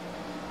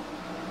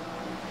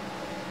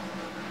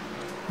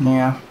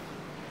 Yeah.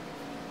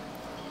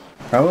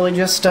 Probably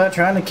just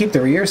trying to keep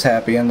the rears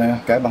happy, and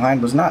the guy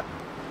behind was not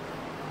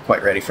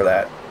quite ready for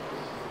that.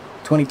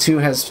 22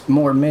 has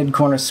more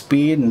mid-corner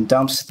speed and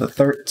dumps the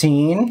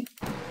 13.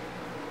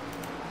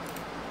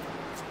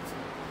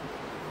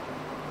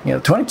 Yeah,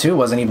 the 22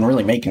 wasn't even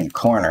really making a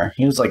corner.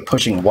 He was like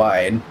pushing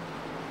wide.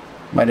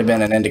 Might have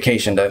been an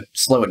indication to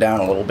slow it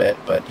down a little bit,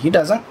 but he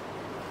doesn't.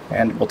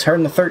 And we'll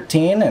turn the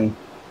 13 and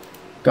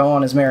go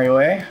on his merry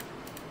way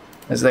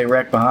as they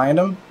wreck behind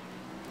him.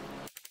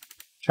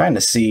 Trying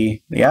to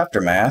see the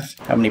aftermath,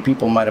 how many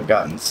people might have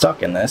gotten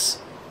stuck in this.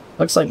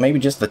 Looks like maybe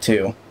just the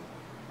two.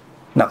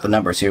 Not the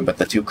number two, but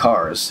the two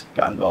cars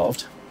got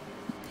involved.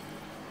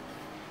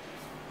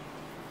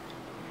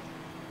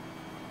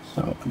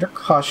 So, under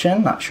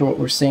caution, not sure what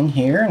we're seeing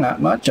here.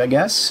 Not much, I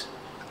guess.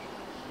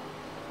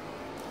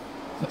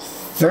 The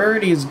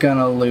 30 is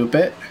gonna loop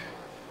it.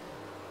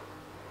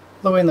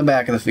 All the way in the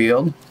back of the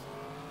field.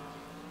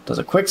 Does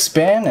a quick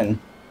spin and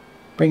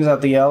brings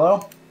out the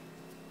yellow.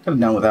 Could have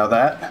done without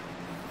that.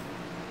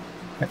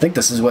 I think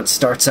this is what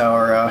starts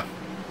our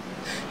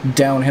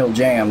downhill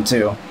jam,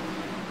 too.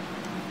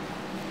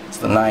 It's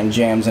the 9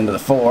 jams into the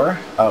 4.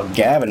 Oh,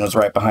 Gavin was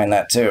right behind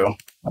that, too.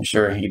 I'm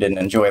sure he didn't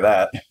enjoy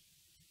that.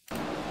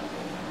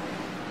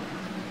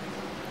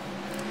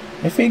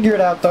 They figure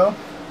it out, though.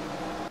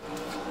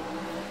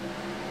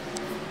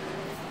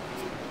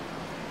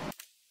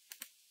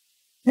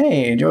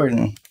 Hey,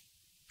 Jordan.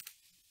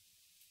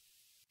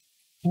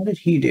 How did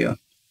he do?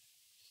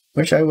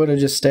 Wish I would have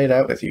just stayed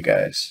out with you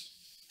guys.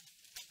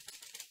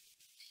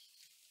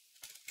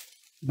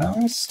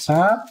 Nice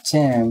top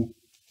 10.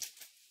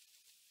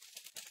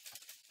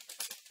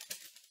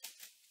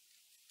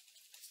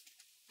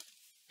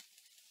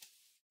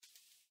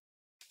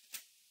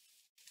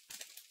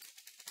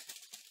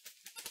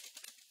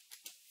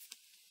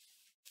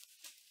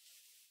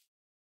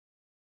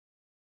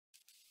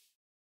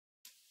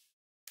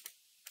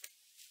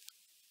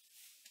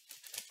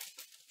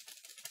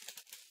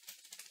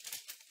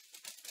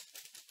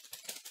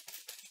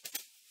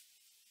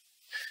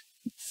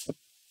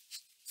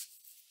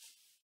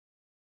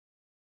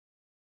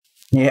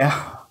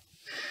 Yeah.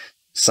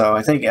 So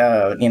I think,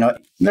 you know,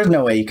 there's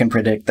no way you can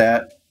predict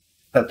that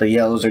the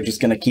yellows are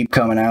just going to keep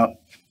coming out.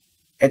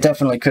 It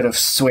definitely could have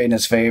swayed in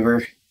his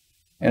favor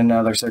in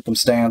another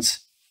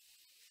circumstance.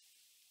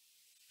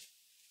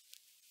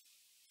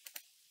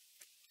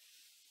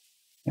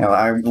 You know,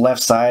 our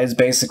left side is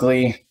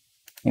basically,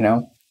 you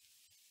know,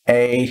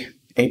 A+.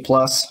 Came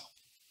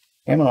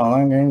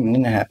along, it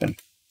didn't happen.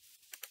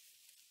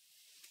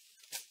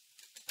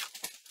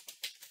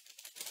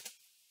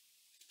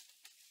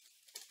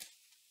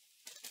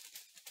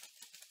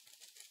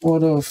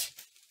 Would have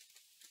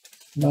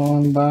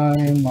gone by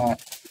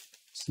that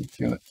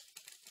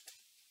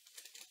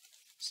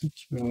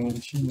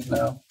situation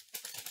now.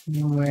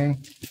 No way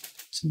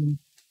to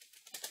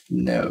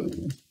know.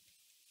 I'm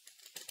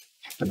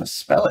gonna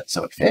spell it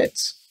so it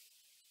fits.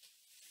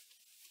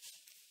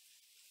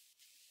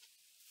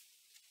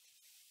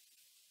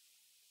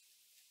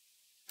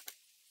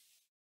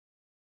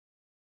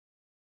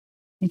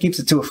 He keeps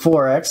it to a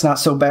 4x, not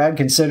so bad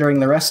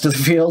considering the rest of the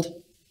field.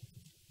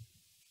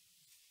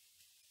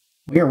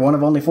 We are one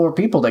of only 4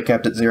 people that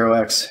kept it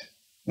 0x.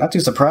 Not too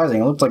surprising,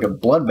 it looked like a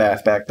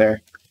bloodbath back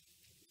there.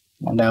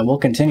 And we'll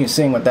continue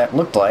seeing what that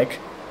looked like.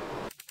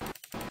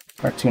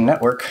 Cartoon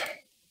Network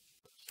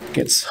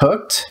gets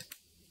hooked.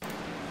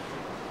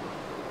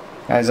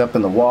 Guy's up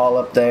in the wall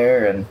up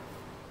there, and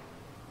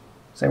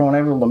is everyone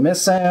able to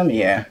miss him?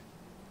 Yeah.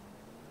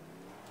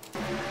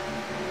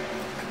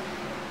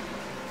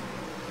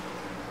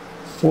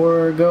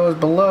 Four goes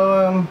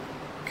below him.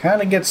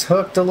 Kind of gets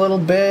hooked a little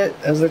bit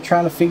as they're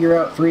trying to figure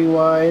out 3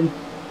 wide.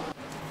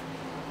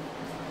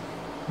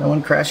 No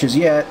one crashes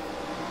yet,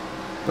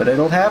 but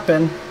it'll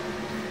happen.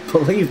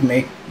 Believe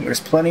me,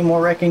 there's plenty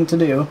more wrecking to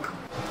do.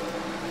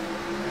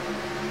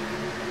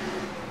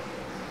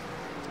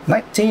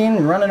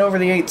 19 running over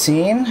the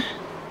 18.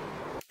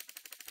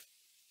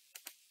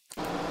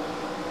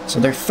 So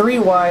they're 3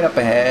 wide up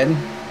ahead.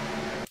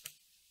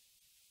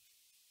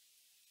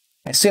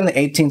 I assume the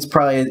 18's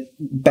probably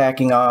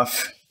backing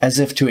off as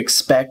if to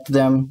expect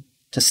them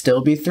to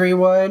still be 3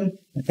 wide.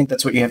 I think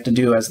that's what you have to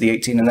do as the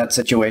 18 in that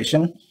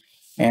situation.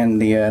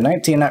 And the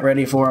 19 not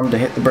ready for him to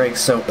hit the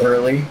brakes so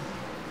early.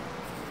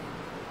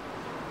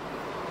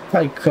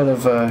 Probably could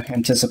have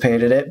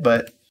anticipated it,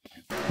 but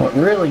what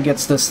really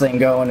gets this thing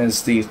going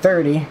is the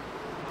 30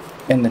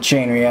 in the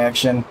chain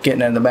reaction,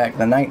 getting in the back of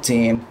the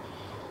 19.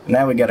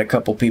 Now we got a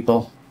couple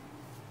people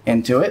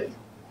into it.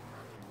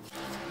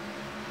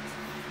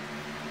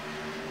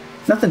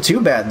 Nothing too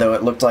bad, though,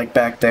 it looked like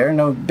back there.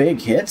 No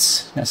big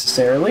hits,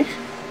 necessarily.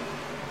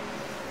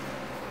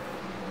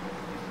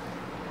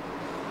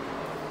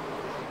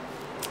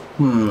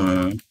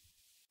 So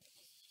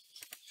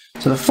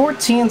the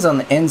 14's on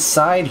the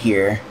inside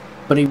here,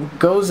 but he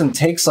goes and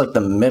takes, like,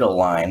 the middle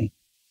line.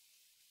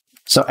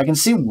 So I can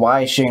see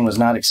why Shane was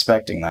not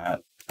expecting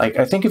that. Like,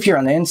 I think if you're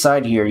on the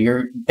inside here,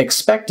 you're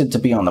expected to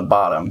be on the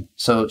bottom.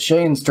 So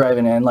Shane's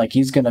driving in like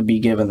he's going to be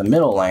given the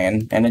middle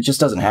lane, and it just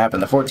doesn't happen.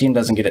 The 14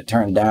 doesn't get it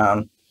turned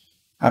down.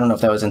 I don't know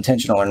if that was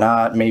intentional or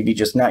not. Maybe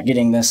just not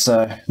getting this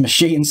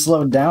machine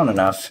slowed down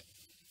enough.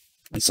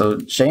 And so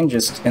Shane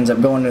just ends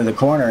up going into the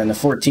corner, and the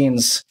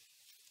 14's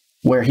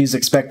where he's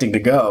expecting to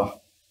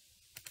go.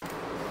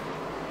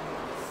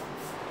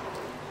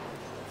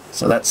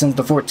 So that sends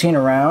the 14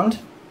 around.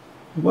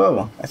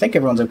 Whoa, I think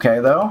everyone's okay,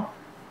 though.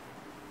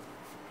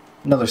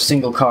 Another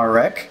single car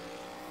wreck.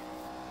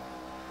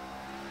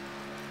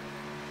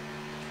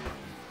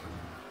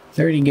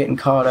 30 getting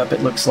caught up,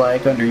 it looks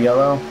like, under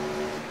yellow.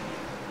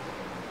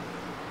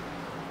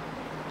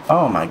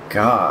 Oh my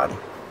god.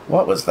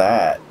 What was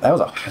that? That was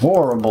a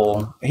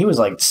horrible... He was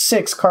like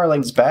 6 car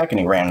lengths back and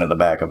he ran into the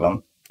back of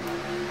him.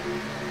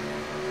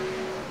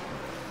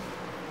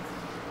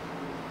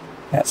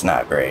 That's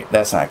not great.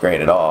 That's not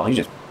great at all. He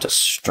just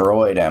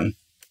destroyed him.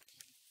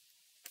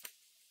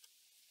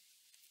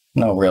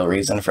 No real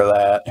reason for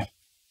that.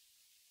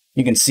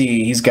 You can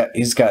see he's got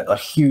a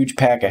huge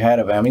pack ahead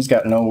of him. He's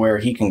got nowhere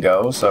he can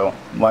go, so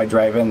why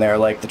drive in there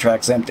like the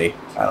track's empty?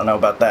 I don't know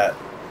about that.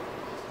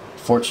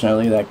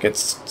 Fortunately, that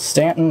gets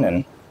Stanton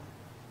and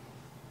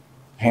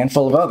a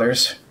handful of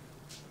others.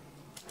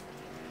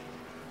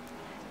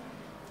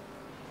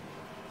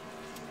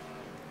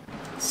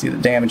 See the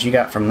damage he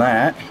got from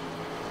that.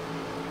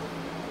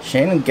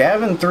 Shane and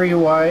Gavin 3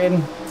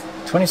 wide.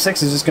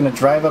 26 is just going to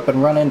drive up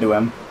and run into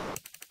him.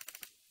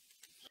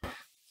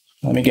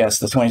 Let me guess,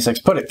 the 26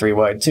 put it 3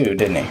 wide too,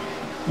 didn't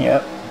he?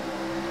 Yep.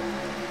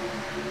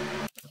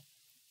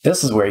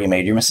 This is where you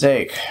made your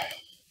mistake.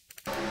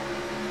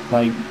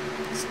 Like,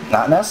 it's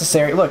not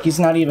necessary. Look, he's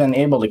not even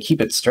able to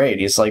keep it straight.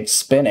 He's like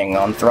spinning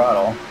on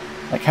throttle.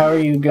 Like, how are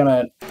you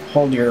gonna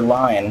hold your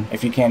line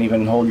if you can't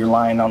even hold your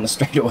line on the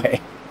straightaway?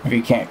 If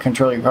you can't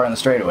control your car on the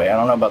straightaway? I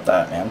don't know about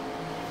that, man.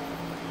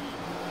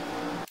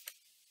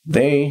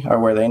 They are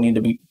where they need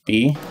to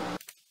be.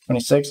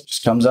 26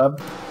 just comes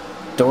up.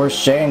 Doors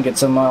Shane, gets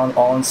them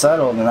all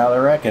unsettled, and now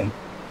they're wrecking.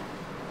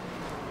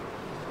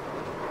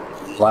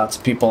 Lots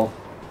of people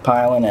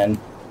piling in.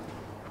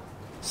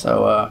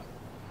 So,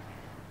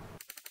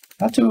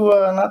 not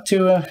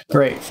too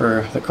great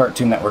for the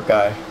Cartoon Network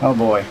guy. Oh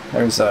boy,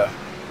 there's a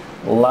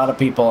lot of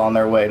people on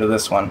their way to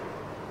this one.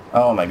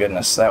 Oh my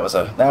goodness, that was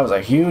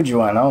a huge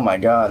one. Oh my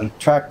god,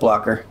 track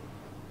blocker.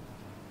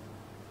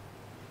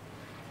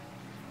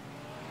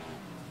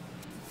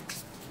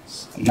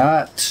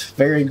 Not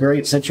very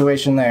great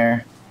situation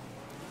there.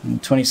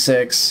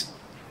 26,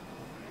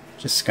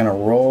 just gonna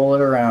roll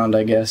it around,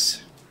 I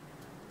guess.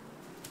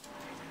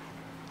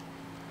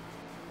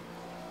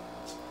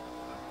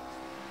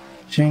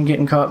 Shane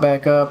getting caught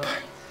back up,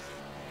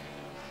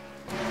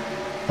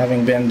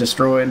 having been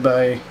destroyed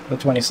by the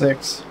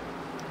 26.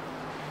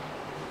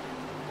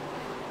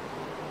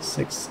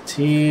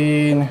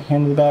 16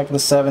 into the back of the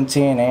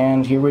 17,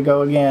 and here we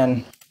go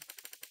again.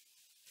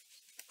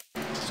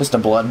 It's just a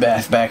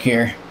bloodbath back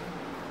here.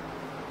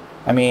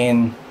 I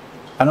mean,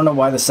 I don't know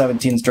why the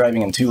 17's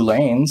driving in 2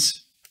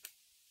 lanes.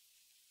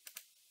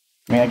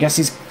 I mean, I guess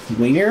he's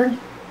clear,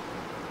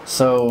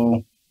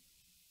 so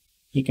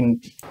he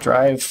can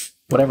drive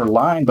whatever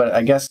line, but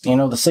I guess, you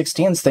know, the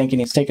 16's thinking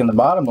he's taking the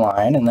bottom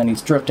line, and then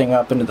he's drifting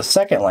up into the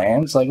second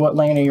lane. It's like, what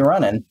lane are you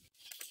running?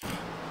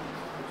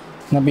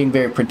 Not being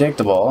very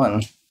predictable,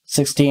 and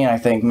 16, I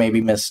think, maybe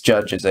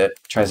misjudges it,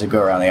 tries to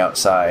go around the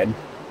outside.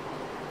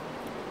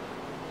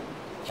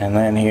 And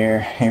then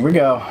here we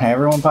go.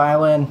 Everyone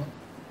pile in.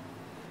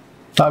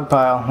 Dog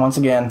pile, once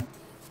again.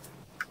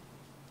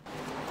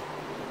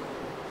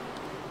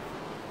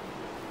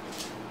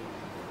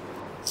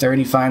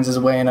 Thirty finds his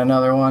way in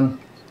another one.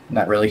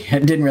 Not really.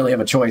 It didn't really have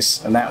a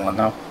choice in that one,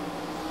 though.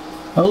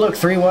 Oh, look,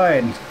 3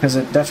 wide, because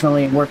it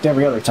definitely worked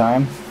every other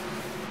time.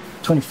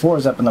 24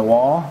 is up in the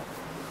wall.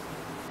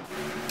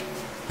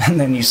 And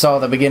then you saw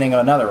the beginning of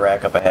another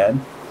wreck up ahead.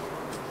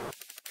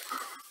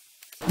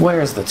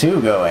 Where's the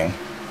 2 going?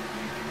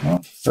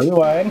 Well, 3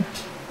 wide.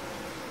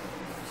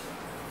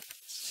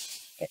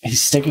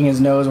 He's sticking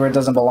his nose where it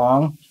doesn't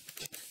belong.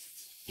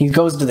 He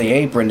goes to the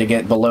apron to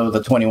get below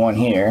the 21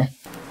 here.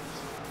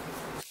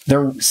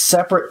 They're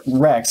separate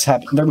wrecks.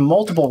 There are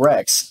multiple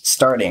wrecks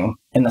starting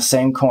in the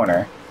same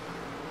corner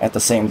at the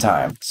same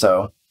time.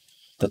 So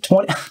the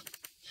 20...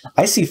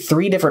 I see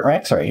 3 different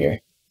wrecks right here.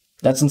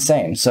 That's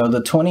insane. So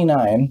the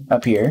 29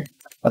 up here,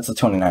 that's the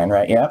 29,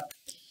 right? Yep.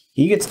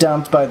 He gets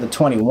dumped by the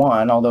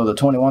 21, although the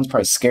 21's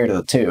probably scared of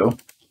the 2.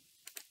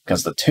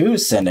 Because the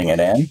 2's sending it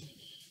in.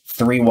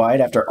 3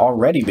 wide after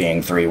already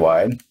being 3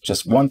 wide.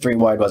 Just 1 3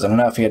 wide wasn't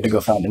enough. He had to go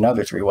find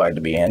another 3 wide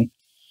to be in.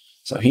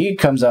 So he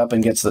comes up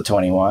and gets the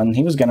 21.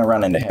 He was going to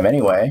run into him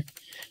anyway.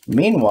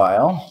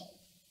 Meanwhile,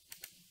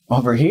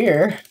 over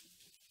here,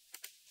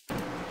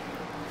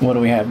 what do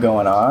we have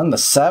going on? The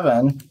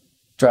 7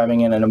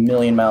 driving in at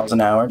 1,000,000 miles an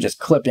hour, just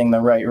clipping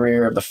the right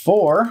rear of the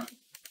 4.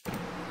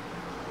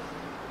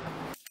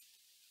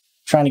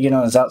 Trying to get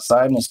on his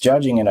outside,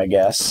 misjudging it, I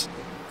guess.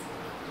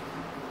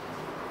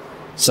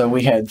 So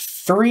we had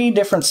 3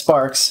 different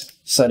sparks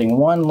setting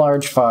 1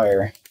 large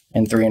fire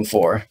in 3 and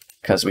 4,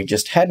 because we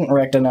just hadn't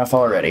wrecked enough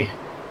already.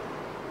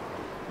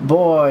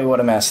 Boy, what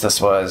a mess this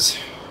was.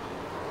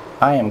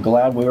 I am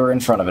glad we were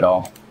in front of it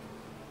all.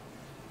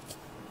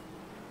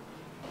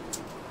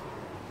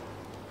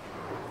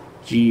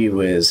 Gee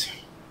whiz.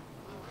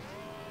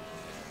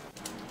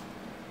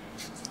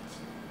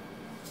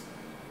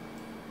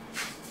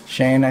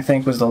 Shane, I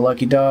think, was the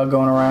lucky dog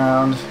going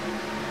around.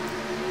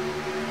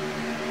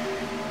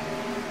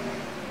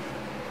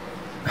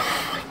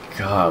 Oh my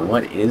god,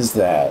 what is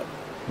that?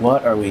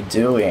 What are we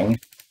doing?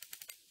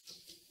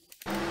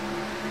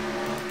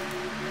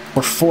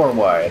 We're 4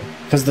 wide.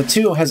 Because the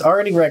 2 has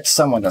already wrecked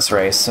someone this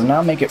race, so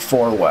now make it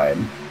 4 wide.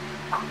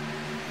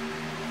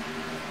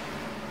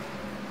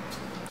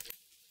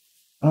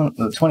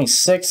 The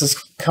 26 is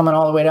coming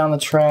all the way down the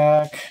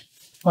track.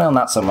 Well,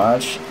 not so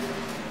much.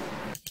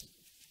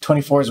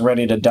 24 is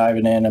ready to dive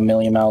it in a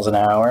million miles an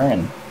hour,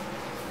 and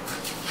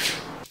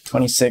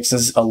 26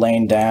 is a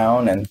lane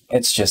down, and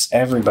it's just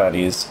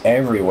everybody's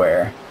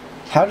everywhere.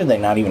 How did they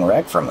not even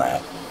wreck from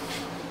that?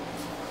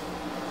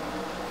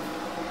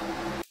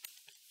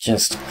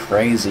 Just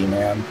crazy,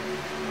 man.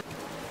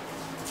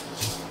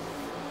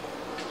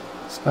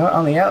 Scott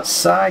on the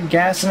outside,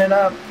 gassing it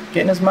up,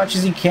 getting as much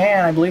as he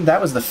can. I believe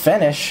that was the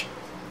finish.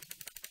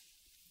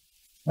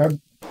 They're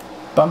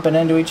bumping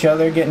into each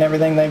other, getting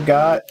everything they've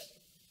got.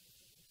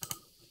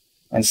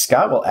 And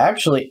Scott will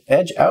actually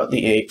edge out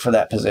the 8 for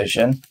that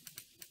position.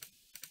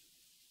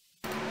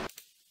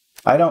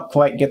 I don't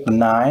quite get the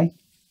 9.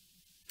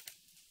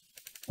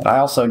 But I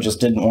also just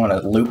didn't want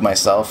to loop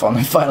myself on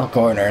the final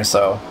corner,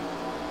 so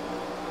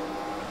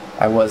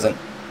I wasn't,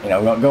 you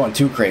know, going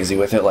too crazy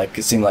with it like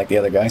it seemed like the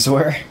other guys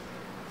were.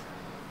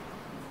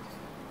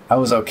 I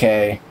was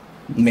okay,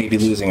 maybe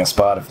losing a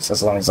spot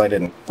as long as I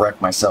didn't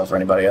wreck myself or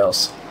anybody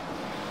else.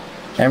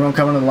 Everyone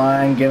coming to the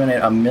line, giving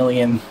it a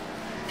million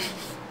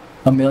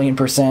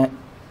 %.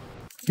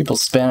 People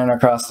spinning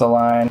across the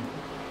line.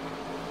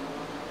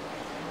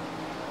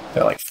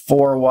 They're like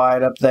 4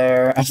 wide up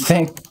there. I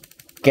think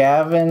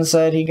Gavin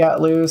said he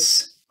got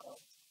loose.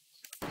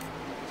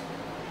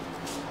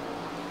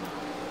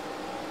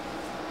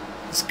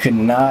 Just could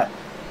not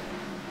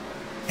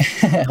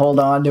hold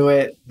on to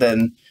it.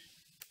 Then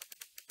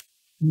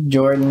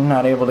Jordan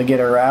not able to get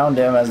around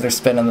him as they're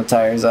spinning the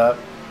tires up.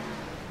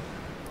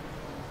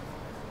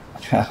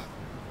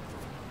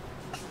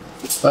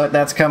 But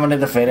that's coming to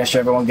the finish.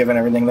 Everyone giving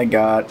everything they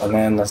got. And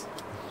then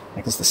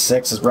I guess the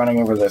 6 is running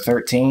over the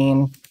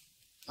 13.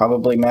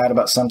 Probably mad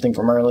about something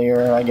from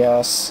earlier, I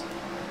guess.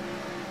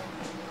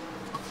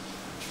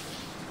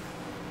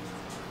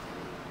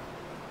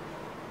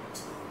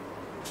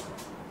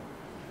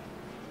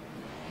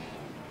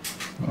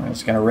 We're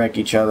just gonna wreck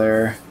each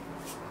other.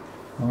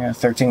 Yeah,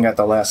 13 got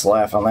the last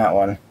laugh on that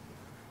one.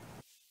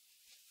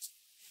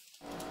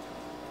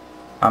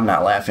 I'm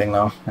not laughing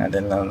though. I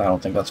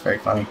don't think that's very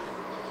funny.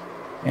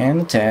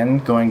 And the 10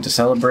 going to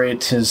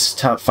celebrate his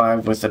top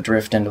 5 with a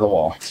drift into the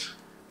wall.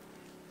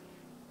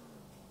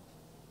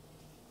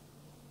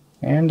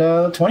 And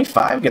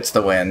 25 gets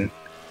the win.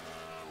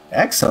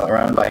 Excellent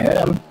run by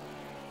him.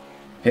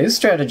 His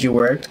strategy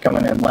worked,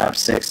 coming in lap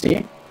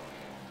 60.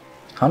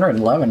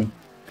 111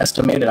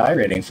 estimated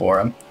iRating for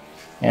him.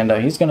 And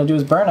he's going to do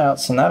his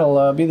burnouts, and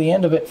that'll be the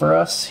end of it for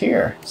us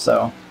here.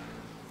 So,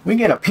 we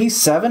get a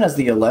P7 as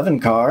the 11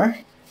 car.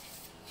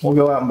 We'll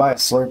go out and buy a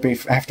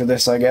Slurpee after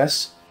this, I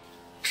guess.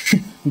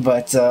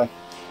 But,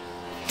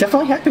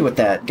 definitely happy with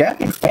that.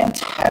 Gavin,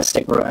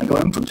 fantastic run,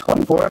 going from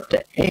 24 up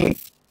to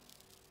 8th.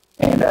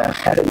 And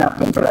had it not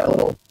been for that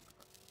little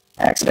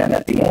accident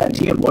at the end,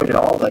 he avoided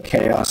all the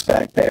chaos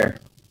back there.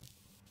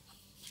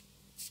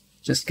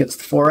 Just gets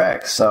the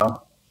 4X,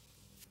 so...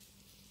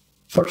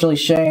 Fortunately,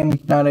 Shane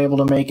not able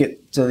to make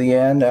it to the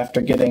end after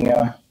getting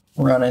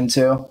run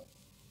into.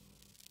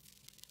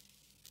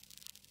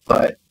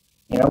 But,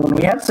 you know, when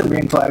we had some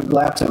green flag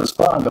laps, it was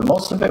fun, but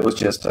most of it was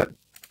just a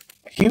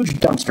huge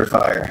dumpster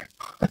fire.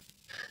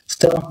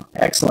 Still,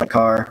 excellent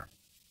car.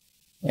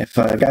 If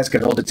guys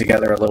could hold it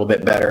together a little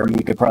bit better,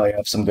 we could probably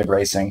have some good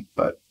racing,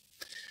 but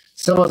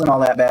still wasn't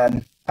all that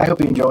bad. I hope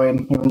you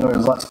enjoyed, even though there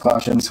was lots of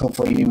cautions.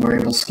 Hopefully you were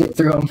able to skip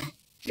through them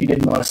if you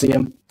didn't want to see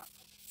them.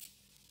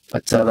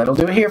 But that'll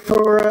do it here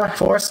for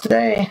us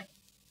today.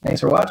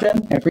 Thanks for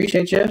watching. I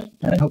appreciate you,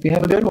 and I hope you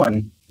have a good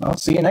one. I'll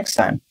see you next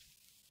time.